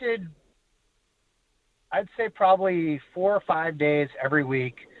I hunted, I'd say probably 4 or 5 days every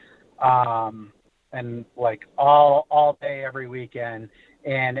week. And like all day every weekend,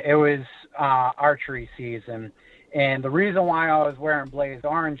 and it was archery season. And the reason why I was wearing blaze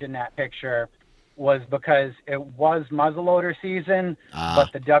orange in that picture was because it was muzzleloader season,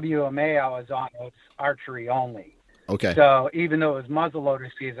 but the WMA I was on was archery only. Okay. So even though it was muzzleloader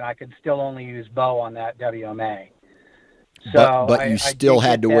season, I could still only use bow on that WMA. So but you still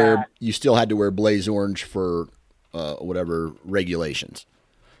had to wear blaze orange for whatever regulations.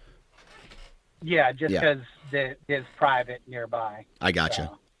 Yeah, just because there's private nearby. I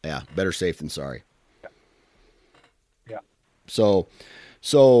gotcha. So. Yeah, better safe than sorry. Yeah. So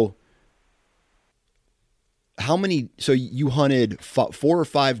how many? So you hunted 4 or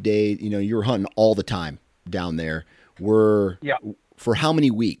 5 days. You were hunting all the time down there. For how many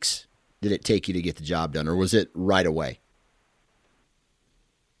weeks did it take you to get the job done, or was it right away?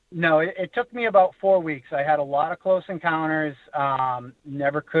 No, it took me about 4 weeks. I had a lot of close encounters,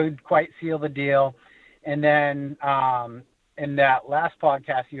 never could quite seal the deal. And then in that last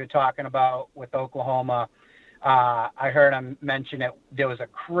podcast you were talking about with Oklahoma, I heard him mention it. There was a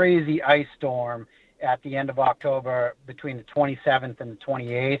crazy ice storm at the end of October between the 27th and the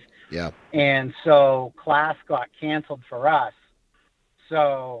 28th. Yeah. And so class got canceled for us.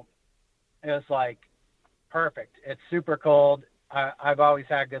 So it was like, perfect. It's super cold. I've always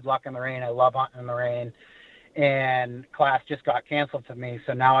had good luck in the rain. I love hunting in the rain, and class just got canceled to me.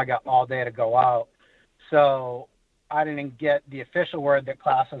 So now I got all day to go out. So I didn't get the official word that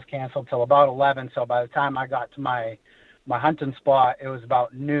class was canceled till about 11. So by the time I got to my hunting spot, it was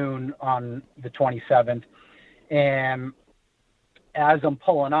about noon on the 27th. And as I'm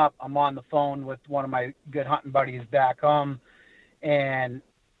pulling up, I'm on the phone with one of my good hunting buddies back home, and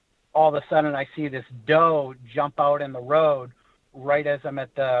all of a sudden I see this doe jump out in the road right as I'm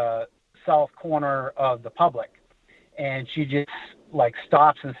at the south corner of the public. And she just like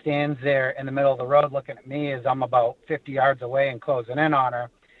stops and stands there in the middle of the road looking at me as I'm about 50 yards away and closing in on her.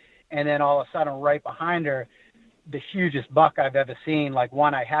 And then all of a sudden right behind her, the hugest buck I've ever seen, like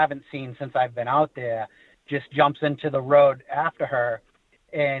one I haven't seen since I've been out there, just jumps into the road after her,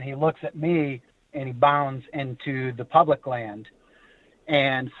 and he looks at me and he bounds into the public land.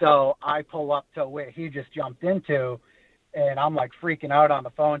 And so I pull up to where he just jumped into, and I'm like freaking out on the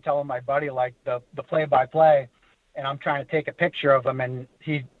phone, telling my buddy like the play-by-play, and I'm trying to take a picture of him, and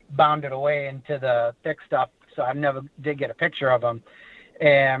he bounded away into the thick stuff, so I never did get a picture of him.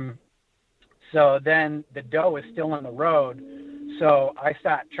 And so then the doe is still in the road, so I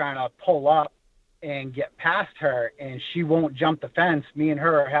start trying to pull up and get past her, and she won't jump the fence. Me and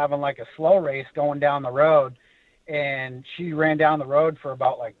her are having like a slow race going down the road, and she ran down the road for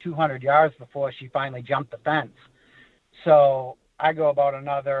about like 200 yards before she finally jumped the fence. So I go about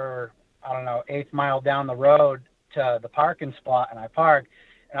another, I don't know, 8th mile down the road to the parking spot, and I park,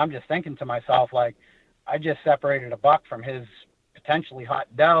 and I'm just thinking to myself, like, I just separated a buck from his potentially hot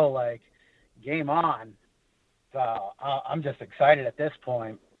doe, like, game on. So I'm just excited at this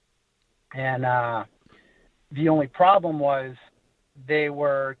point. And the only problem was they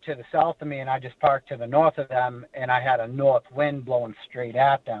were to the south of me, and I just parked to the north of them, and I had a north wind blowing straight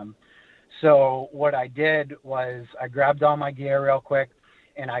at them. So what I did was I grabbed all my gear real quick,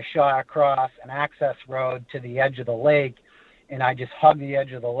 and I shot across an access road to the edge of the lake, and I just hugged the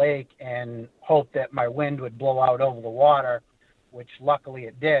edge of the lake and hoped that my wind would blow out over the water, which luckily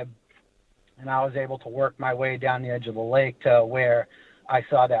it did. And I was able to work my way down the edge of the lake to where I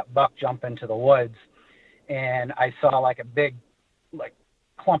saw that buck jump into the woods, and I saw like a big, like,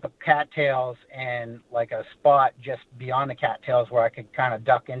 clump of cattails and like a spot just beyond the cattails where I could kind of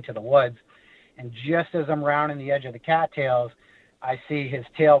duck into the woods. And just as I'm rounding the edge of the cattails, I see his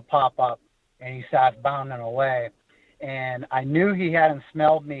tail pop up, and he starts bounding away. And I knew he hadn't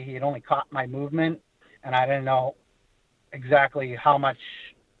smelled me. He had only caught my movement, and I didn't know exactly how much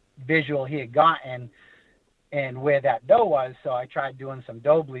visual he had gotten and where that doe was. So I tried doing some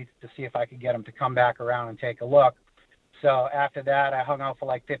doe bleats to see if I could get him to come back around and take a look. So after that, I hung out for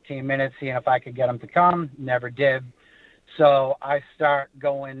like 15 minutes, seeing if I could get him to come. Never did. So I start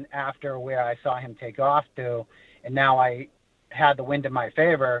going after where I saw him take off to, and now I had the wind in my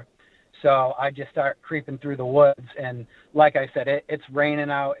favor. So I just start creeping through the woods. And like I said, it's raining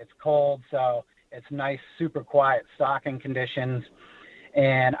out, it's cold, so it's nice, super quiet stalking conditions.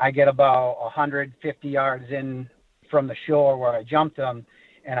 And I get about 150 yards in from the shore where I jumped him,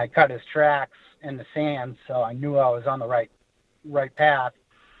 and I cut his tracks in the sand, so I knew I was on the right path.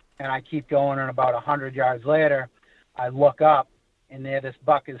 And I keep going, and about 100 yards later, I look up, and there this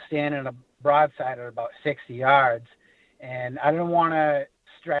buck is standing a broadside at about 60 yards. And I didn't want to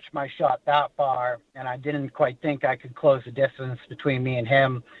stretch my shot that far, and I didn't quite think I could close the distance between me and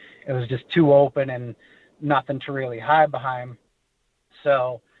him. It was just too open and nothing to really hide behind.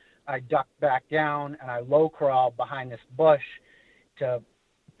 So I ducked back down, and I low crawled behind this bush to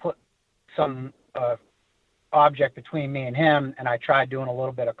put some object between me and him. And I tried doing a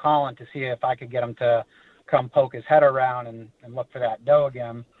little bit of calling to see if I could get him to come poke his head around and look for that doe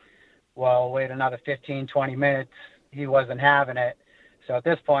again. Well, wait another 15, 20 minutes. He wasn't having it. So at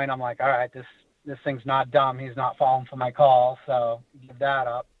this point, I'm like, all right, this thing's not dumb. He's not falling for my call. So give that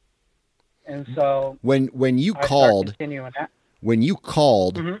up. And so when you called,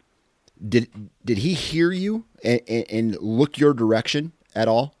 mm-hmm. did he hear you and look your direction at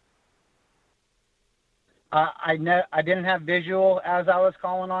all? I didn't have visual as I was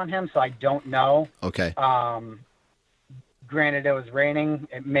calling on him, so I don't know. Okay. Granted, it was raining.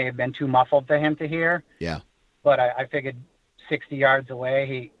 It may have been too muffled for him to hear. Yeah. But I figured 60 yards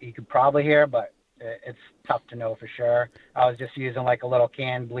away, he could probably hear, but it's tough to know for sure. I was just using like a little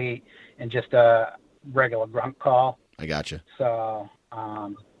canned bleat and just a regular grunt call. I gotcha. So,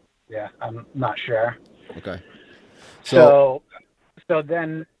 yeah, I'm not sure. Okay. So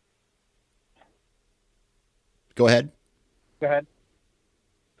then. Go ahead.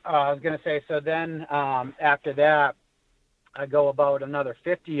 I was going to say, so then after that, I go about another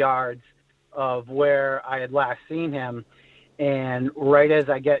 50 yards of where I had last seen him. And right as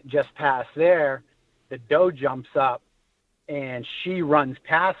I get just past there, the doe jumps up, and she runs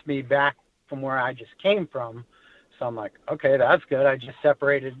past me back from where I just came from. So I'm like, okay, that's good. I just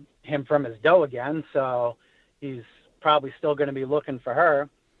separated him from his doe again, so he's probably still going to be looking for her.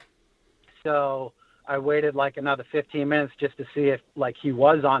 So I waited like another 15 minutes just to see if like he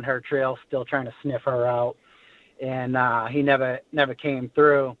was on her trail, still trying to sniff her out. And he never came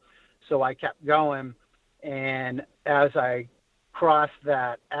through. So I kept going. And as I crossed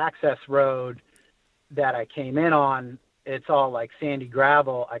that access road that I came in on, it's all like sandy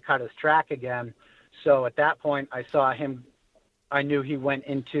gravel. I cut his track again. So at that point I saw him. I knew he went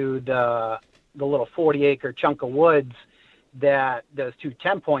into the little 40-acre chunk of woods that those two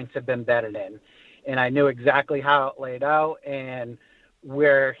 10 points have been bedded in. and I knew exactly how it laid out and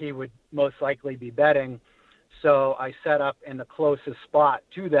where he would most likely be bedding. So I set up in the closest spot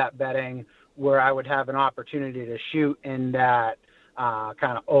to that bedding where I would have an opportunity to shoot in that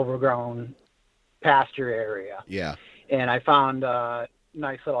kind of overgrown pasture area. Yeah. And I found a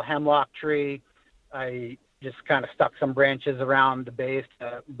nice little hemlock tree. I just kind of stuck some branches around the base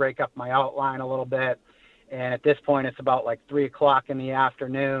to break up my outline a little bit. And at this point, it's about like 3:00 in the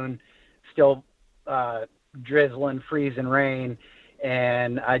afternoon, still drizzling, freezing rain.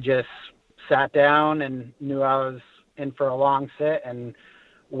 And I just sat down and knew I was in for a long sit and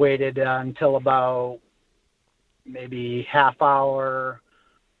waited until about maybe half hour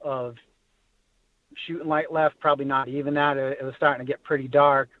of shooting light left, probably not even that. It was starting to get pretty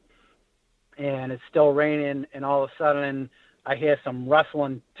dark, and it's still raining, and all of a sudden I hear some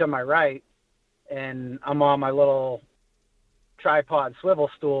rustling to my right, and I'm on my little tripod swivel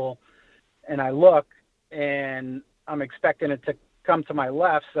stool, and I look, and I'm expecting it to come to my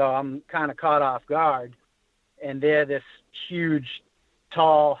left, so I'm kind of caught off guard, and there this huge,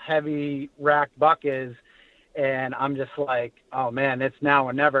 tall, heavy racked buck is, and I'm just like, oh man, it's now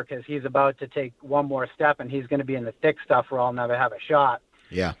or never, because he's about to take one more step, and he's going to be in the thick stuff where I'll never have a shot.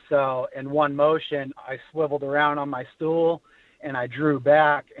 Yeah. So in one motion, I swiveled around on my stool, and I drew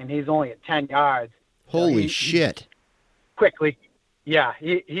back, and he's only at 10 yards. Holy shit. He quickly, yeah,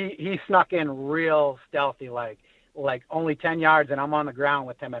 he snuck in real stealthy, like only 10 yards, and I'm on the ground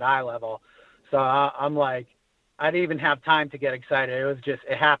with him at eye level. So I'm like, I didn't even have time to get excited. It was just,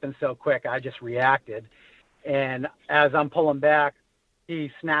 it happened so quick. I just reacted. And as I'm pulling back,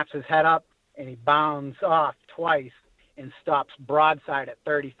 he snaps his head up and he bounds off twice and stops broadside at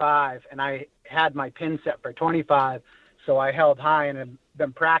 35. And I had my pin set for 25. So I held high and had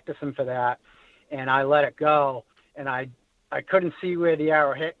been practicing for that. And I let it go. And I couldn't see where the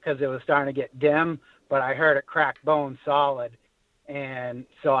arrow hit because it was starting to get dim, but I heard it crack bone solid. And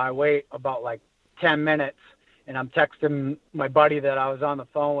so I wait about like 10 minutes, and I'm texting my buddy that I was on the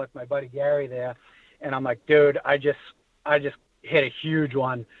phone with, my buddy Gary there. And I'm like, dude, I just hit a huge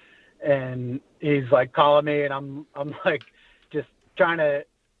one. And he's like calling me, and I'm like just trying to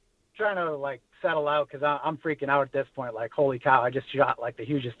like settle out, because I'm freaking out at this point. Like, holy cow, I just shot like the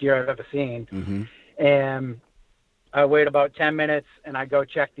hugest deer I've ever seen. Mm-hmm. And I wait about 10 minutes, and I go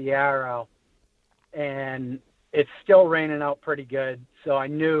check the arrow, and it's still raining out pretty good. So I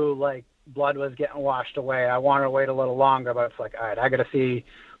knew like blood was getting washed away. I wanted to wait a little longer, but it's like, all right, I got to see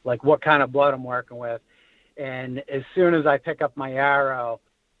like what kind of blood I'm working with. And as soon as I pick up my arrow,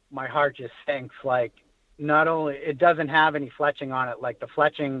 my heart just sinks. Like, not only, it doesn't have any fletching on it, like the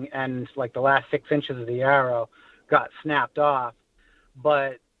fletching and like the last 6 inches of the arrow got snapped off,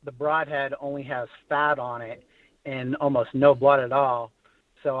 but the broadhead only has fat on it and almost no blood at all.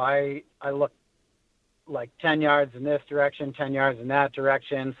 So I look like 10 yards in this direction, 10 yards in that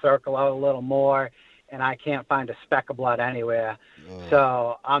direction, circle out a little more, and I can't find a speck of blood anywhere. Oh.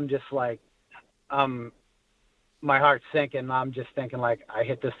 So I'm just like, my heart's sinking. I'm just thinking like, I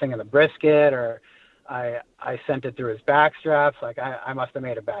hit this thing in the brisket, or I sent it through his back straps. Like I must have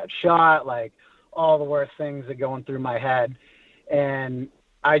made a bad shot. Like all the worst things are going through my head. And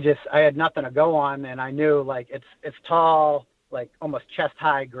I had nothing to go on. And I knew like it's tall, like almost chest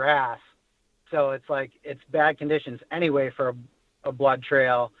high grass. So it's like, it's bad conditions anyway for a blood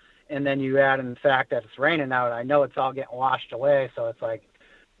trail. And then you add in the fact that it's raining out. I know it's all getting washed away. So it's like,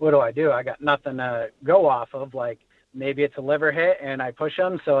 what do? I got nothing to go off of. Like maybe it's a liver hit and I push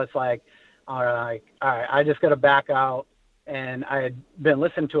them. So it's like, all right, I just got to back out. And I had been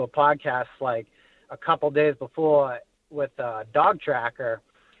listening to a podcast like a couple days before with a dog tracker.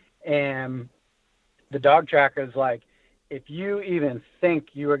 And the dog tracker is like, if you even think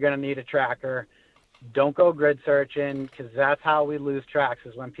you are going to need a tracker, don't go grid searching, because that's how we lose tracks,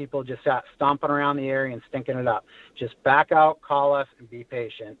 is when people just start stomping around the area and stinking it up. Just back out, call us, and be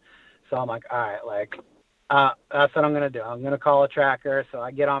patient. So I'm like, all right, like, that's what I'm going to do. I'm going to call a tracker. So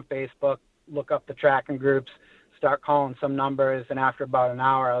I get on Facebook, look up the tracking groups, start calling some numbers, and after about an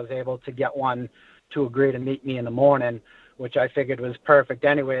hour, I was able to get one to agree to meet me in the morning, which I figured was perfect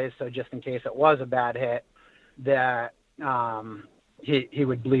anyways. So just in case it was a bad hit, that he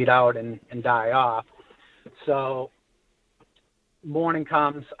would bleed out and die off. So morning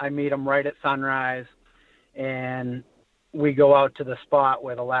comes, I meet him right at sunrise, and we go out to the spot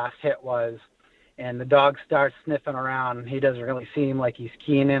where the last hit was, and the dog starts sniffing around. He doesn't really seem like he's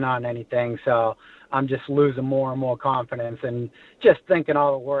keying in on anything. So I'm just losing more and more confidence and just thinking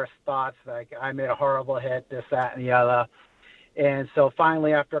all the worst thoughts, like I made a horrible hit, this, that, and the other. And so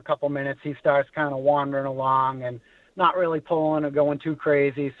finally, after a couple minutes, he starts kind of wandering along, and not really pulling or going too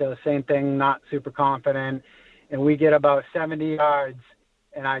crazy. So same thing, not super confident. And we get about 70 yards,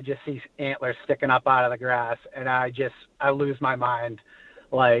 and I just see antlers sticking up out of the grass, and I lose my mind.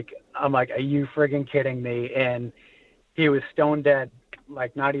 Like, I'm like, are you friggin' kidding me? And he was stone dead,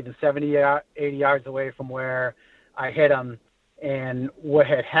 like not even 70, 80 yards away from where I hit him. And what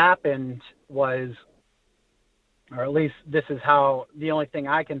had happened was, or at least this is how, the only thing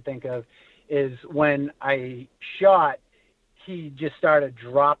I can think of is when I shot, he just started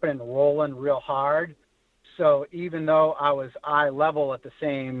dropping and rolling real hard. So even though I was eye level at the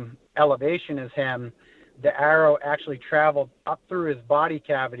same elevation as him, the arrow actually traveled up through his body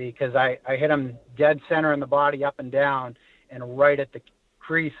cavity, because I hit him dead center in the body, up and down, and right at the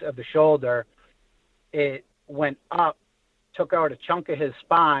crease of the shoulder. It went up, took out a chunk of his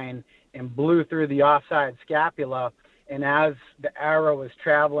spine, and blew through the offside scapula. And as the arrow was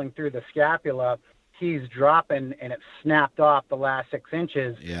traveling through the scapula, he's dropping, and it snapped off the last 6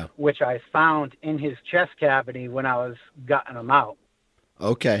 inches, which I found in his chest cavity when I was gutting him out.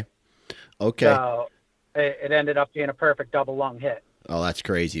 Okay. So it ended up being a perfect double lung hit. Oh, that's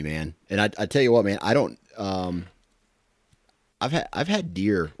crazy, man. And I tell you what, man, I don't, I've had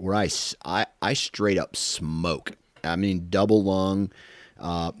deer where I straight up smoke. I mean, double lung,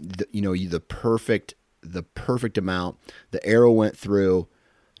 the perfect amount. The arrow went through,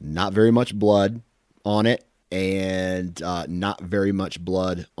 not very much blood on it, and not very much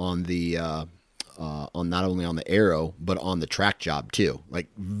blood on the on not only on the arrow but on the track job too. Like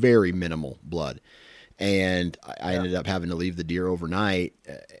very minimal blood. And I ended up having to leave the deer overnight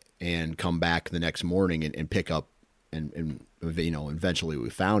and come back the next morning and pick up, and eventually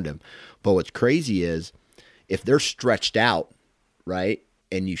we found him. But what's crazy is if they're stretched out, right,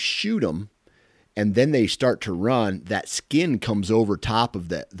 and you shoot them, and then they start to run, that skin comes over top of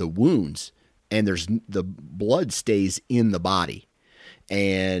the wounds, and the blood stays in the body.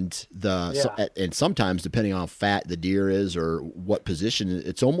 And and sometimes, depending on how fat the deer is or what position,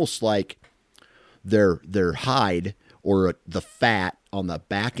 it's almost like their hide or the fat on the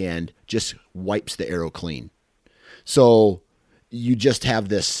back end just wipes the arrow clean. So you just have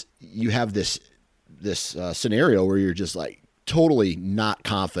this scenario where you're just like totally not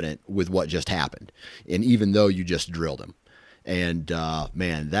confident with what just happened. And even though you just drilled him, and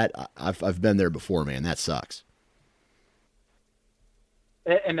man, that I've been there before, man, that sucks.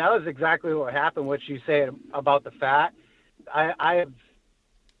 And that was exactly what happened. What you say about the fat, I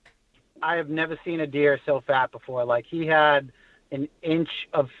have never seen a deer so fat before. Like, he had an inch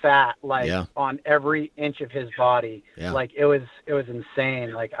of fat, on every inch of his body. Yeah. Like, it was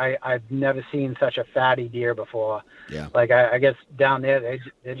insane. Like, I've never seen such a fatty deer before. Yeah. Like, I guess down there,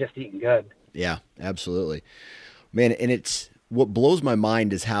 they're just eating good. Yeah, absolutely, man. And it's, what blows my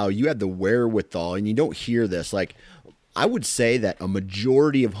mind is how you had the wherewithal, and you don't hear this. Like, I would say that a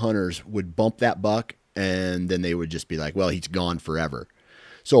majority of hunters would bump that buck, and then they would just be like, well, he's gone forever.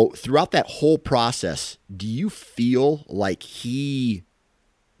 So throughout that whole process, do you feel like he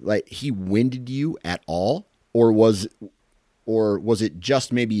winded you at all, or was it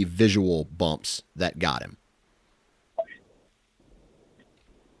just maybe visual bumps that got him?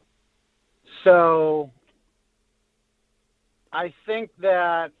 So I think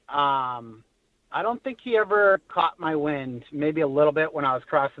that I don't think he ever caught my wind. Maybe a little bit when I was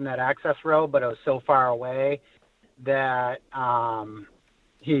crossing that access road, but it was so far away that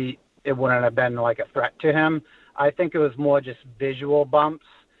it wouldn't have been like a threat to him. I think it was more just visual bumps,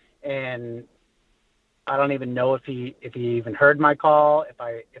 and I don't even know if he even heard my call, if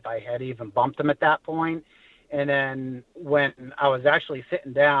I had even bumped him at that point. And then when I was actually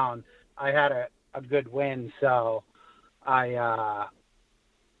sitting down, I had a good wind, so I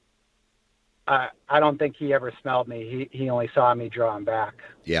don't think he ever smelled me. He only saw me drawing back.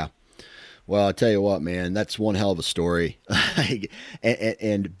 Yeah. Well, I'll tell you what, man, that's one hell of a story.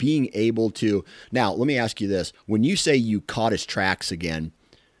 and being able to, now let me ask you this. When you say you caught his tracks again,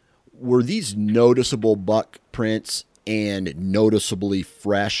 were these noticeable buck prints and noticeably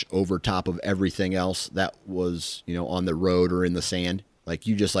fresh over top of everything else that was, on the road or in the sand? Like,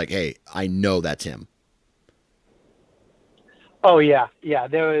 you just like, hey, I know that's him. Oh yeah. Yeah.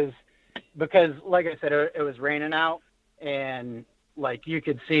 There was, because like I said, it was raining out, and like you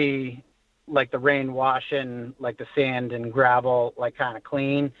could see like the rain washing like the sand and gravel like kind of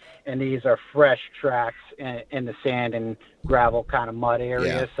clean, and these are fresh tracks in the sand and gravel kind of mud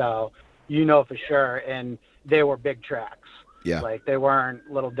area. Yeah. So for sure, and they were big tracks. Yeah, like they weren't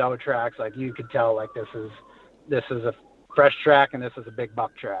little doe tracks. Like you could tell like this is a fresh track and this is a big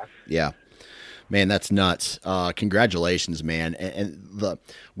buck track. Yeah, man, that's nuts. Congratulations, man. And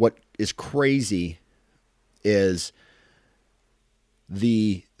what is crazy is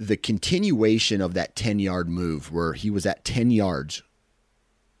the continuation of that 10-yard move where he was at 10 yards.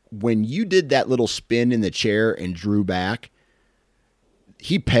 When you did that little spin in the chair and drew back,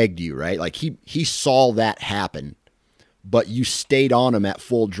 he pegged you, right? Like he saw that happen, but you stayed on him at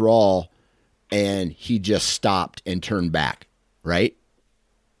full draw and he just stopped and turned back, right?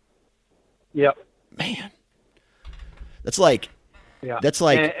 Yep. Man. That's like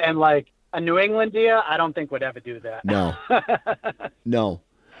and like a New England deer, I don't think would ever do that. No. No.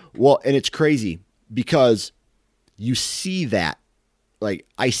 Well, and it's crazy because you see that. Like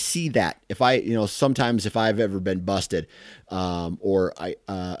I see that if sometimes if I've ever been busted, or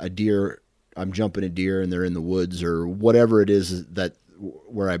a deer, I'm jumping a deer and they're in the woods or whatever it is that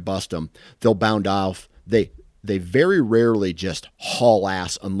where I bust them, they'll bound off. They very rarely just haul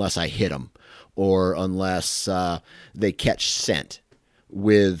ass unless I hit them or unless they catch scent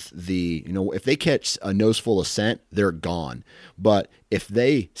with if they catch a nose full of scent, they're gone. But if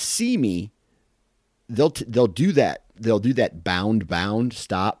they see me, they'll do that. They'll do that bound,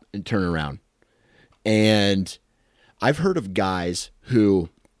 stop, and turn around. And I've heard of guys who,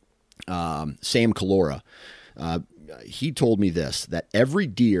 Sam Calora, he told me this, that every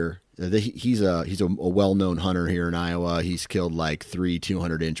deer, he's a well-known hunter here in Iowa. He's killed like 3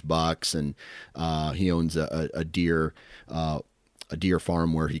 200-inch bucks, and he owns a deer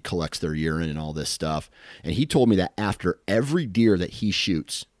farm where he collects their urine and all this stuff. And he told me that after every deer that he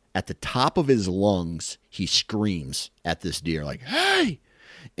shoots, at the top of his lungs, he screams at this deer like, "Hey!"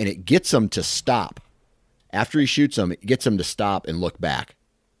 And it gets him to stop. After he shoots him, it gets him to stop and look back.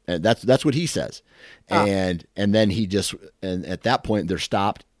 And that's what he says. Oh. And then and at that point they're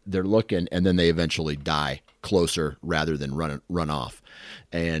stopped, they're looking, and then they eventually die closer rather than run off.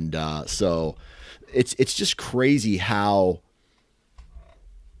 And so it's just crazy how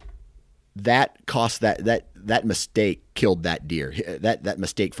that cost that mistake killed that deer. That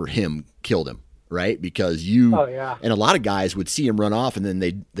mistake for him killed him, right? Because and a lot of guys would see him run off and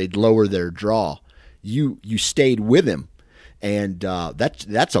then they'd lower their draw. You stayed with him, and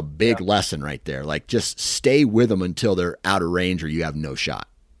that's a big lesson right there. Like just stay with them until they're out of range or you have no shot.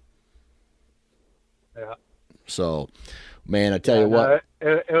 Yeah. So, man, I tell you what,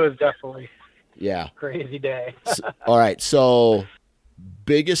 it was definitely a crazy day. All right, so.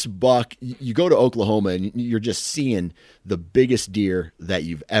 Biggest buck, you go to Oklahoma and you're just seeing the biggest deer that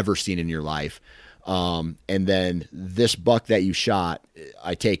you've ever seen in your life. And then this buck that you shot,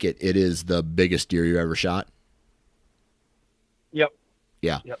 I take it is the biggest deer you ever shot? Yep.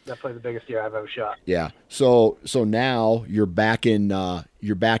 Yeah. Yep, definitely the biggest deer I've ever shot. Yeah. So now you're back in the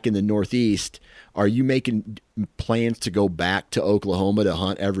Northeast. Are you making plans to go back to Oklahoma to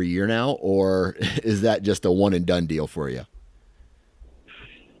hunt every year now, or is that just a one and done deal for you?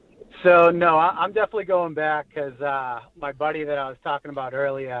 So no, I'm definitely going back because my buddy that I was talking about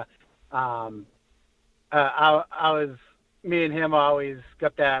earlier, me and him always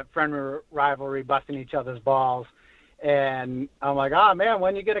got that friendly rivalry, busting each other's balls, and I'm like, oh man,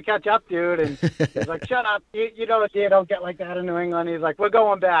 when you gonna catch up, dude? And he's like, shut up, you don't get like that in New England. He's like, we're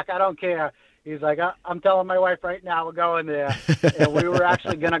going back, I don't care. He's like, I'm telling my wife right now we're going there, and we were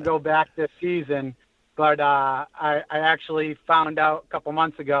actually gonna go back this season. But I actually found out a couple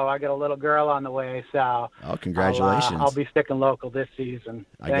months ago I got a little girl on the way, so congratulations! I'll be sticking local this season.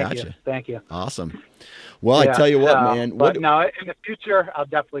 Thank you. Awesome. Well, I tell you what, man. No, in the future I'll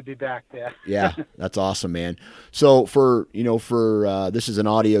definitely be back there. Yeah, that's awesome, man. So for this is an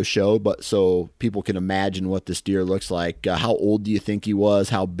audio show, but so people can imagine what this deer looks like. How old do you think he was?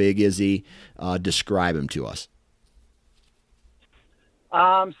 How big is he? Describe him to us.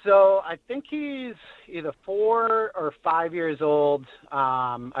 So I think he's either 4 or 5 years old.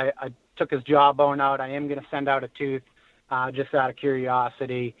 I took his jawbone out. I am going to send out a tooth, just out of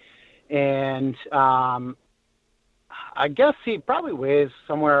curiosity. And, I guess he probably weighs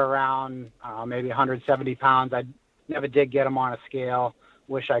somewhere around, maybe 170 pounds. I never did get him on a scale.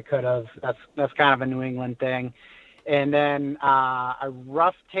 Wish I could have. That's kind of a New England thing. And then, I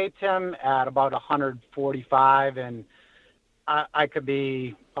rough taped him at about 145, and I could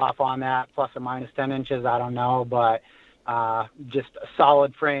be off on that, plus or minus 10 inches. I don't know, but just a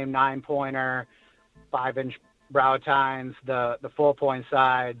solid frame 9-pointer, 5-inch brow tines. The full point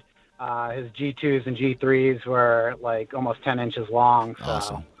side, his G2s and G3s were like almost 10 inches long. So,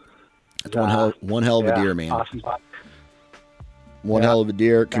 awesome. That's one hell of a deer, man. Awesome buck. One hell of a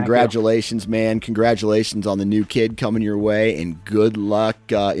deer. Congratulations, man. Congratulations on the new kid coming your way, and good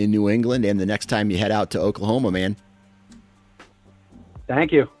luck in New England and the next time you head out to Oklahoma, man.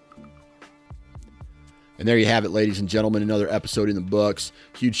 Thank you. And there you have it, ladies and gentlemen, another episode in the books.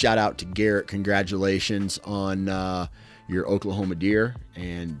 Huge shout out to Garrett. Congratulations on your Oklahoma deer.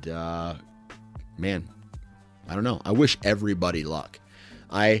 And man, I don't know. I wish everybody luck.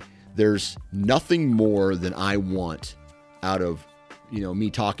 There's nothing more than I want out of, me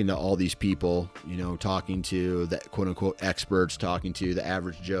talking to all these people, talking to the quote unquote experts, talking to the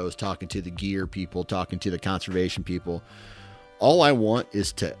average Joes, talking to the gear people, talking to the conservation people. All I want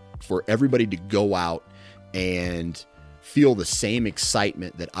is for everybody to go out and feel the same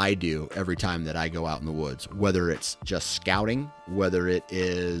excitement that I do every time that I go out in the woods, whether it's just scouting, whether it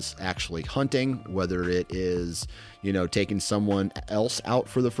is actually hunting, whether it is, taking someone else out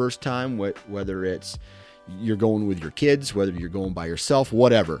for the first time, whether it's you're going with your kids, whether you're going by yourself,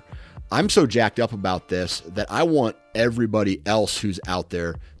 whatever. I'm so jacked up about this that I want everybody else who's out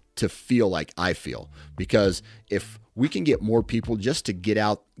there to feel like I feel, because if we can get more people just to get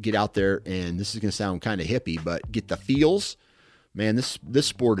out there, and this is going to sound kind of hippie, but get the feels, man, this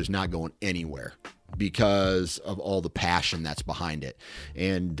sport is not going anywhere because of all the passion that's behind it.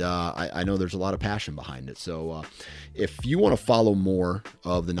 And I know there's a lot of passion behind it. So if you want to follow more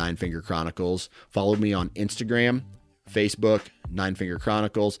of the Nine Finger Chronicles, follow me on Instagram, Facebook, Nine Finger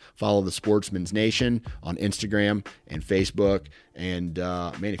Chronicles. Follow the Sportsman's Nation on Instagram and Facebook. And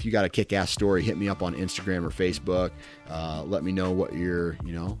man, if you got a kick-ass story, hit me up on Instagram or Facebook. Let me know what you're,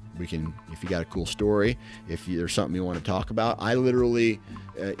 if you got a cool story, if there's something you want to talk about. I literally,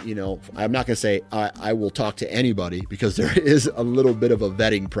 I'm not going to say I will talk to anybody, because there is a little bit of a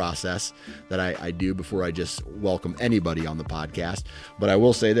vetting process that I do before I just welcome anybody on the podcast. But I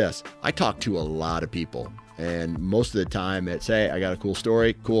will say this, I talk to a lot of people. And most of the time it's, hey, I got a cool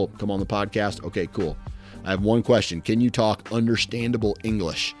story. Cool. Come on the podcast. Okay, cool. I have one question. Can you talk understandable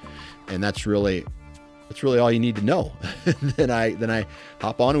English? And that's really all you need to know. Then I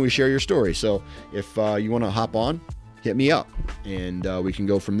hop on and we share your story. So if you want to hop on, hit me up and we can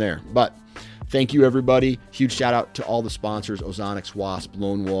go from there. But thank you, everybody. Huge shout out to all the sponsors, Ozonics, Wasp,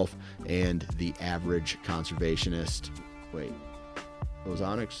 Lone Wolf, and the Average Conservationist.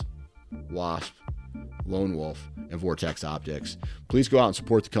 Ozonics, Wasp, Lone Wolf, and Vortex Optics. Please go out and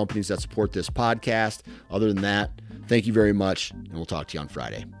support the companies that support this podcast. Other than that, thank you very much, and we'll talk to you on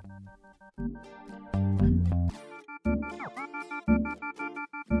Friday.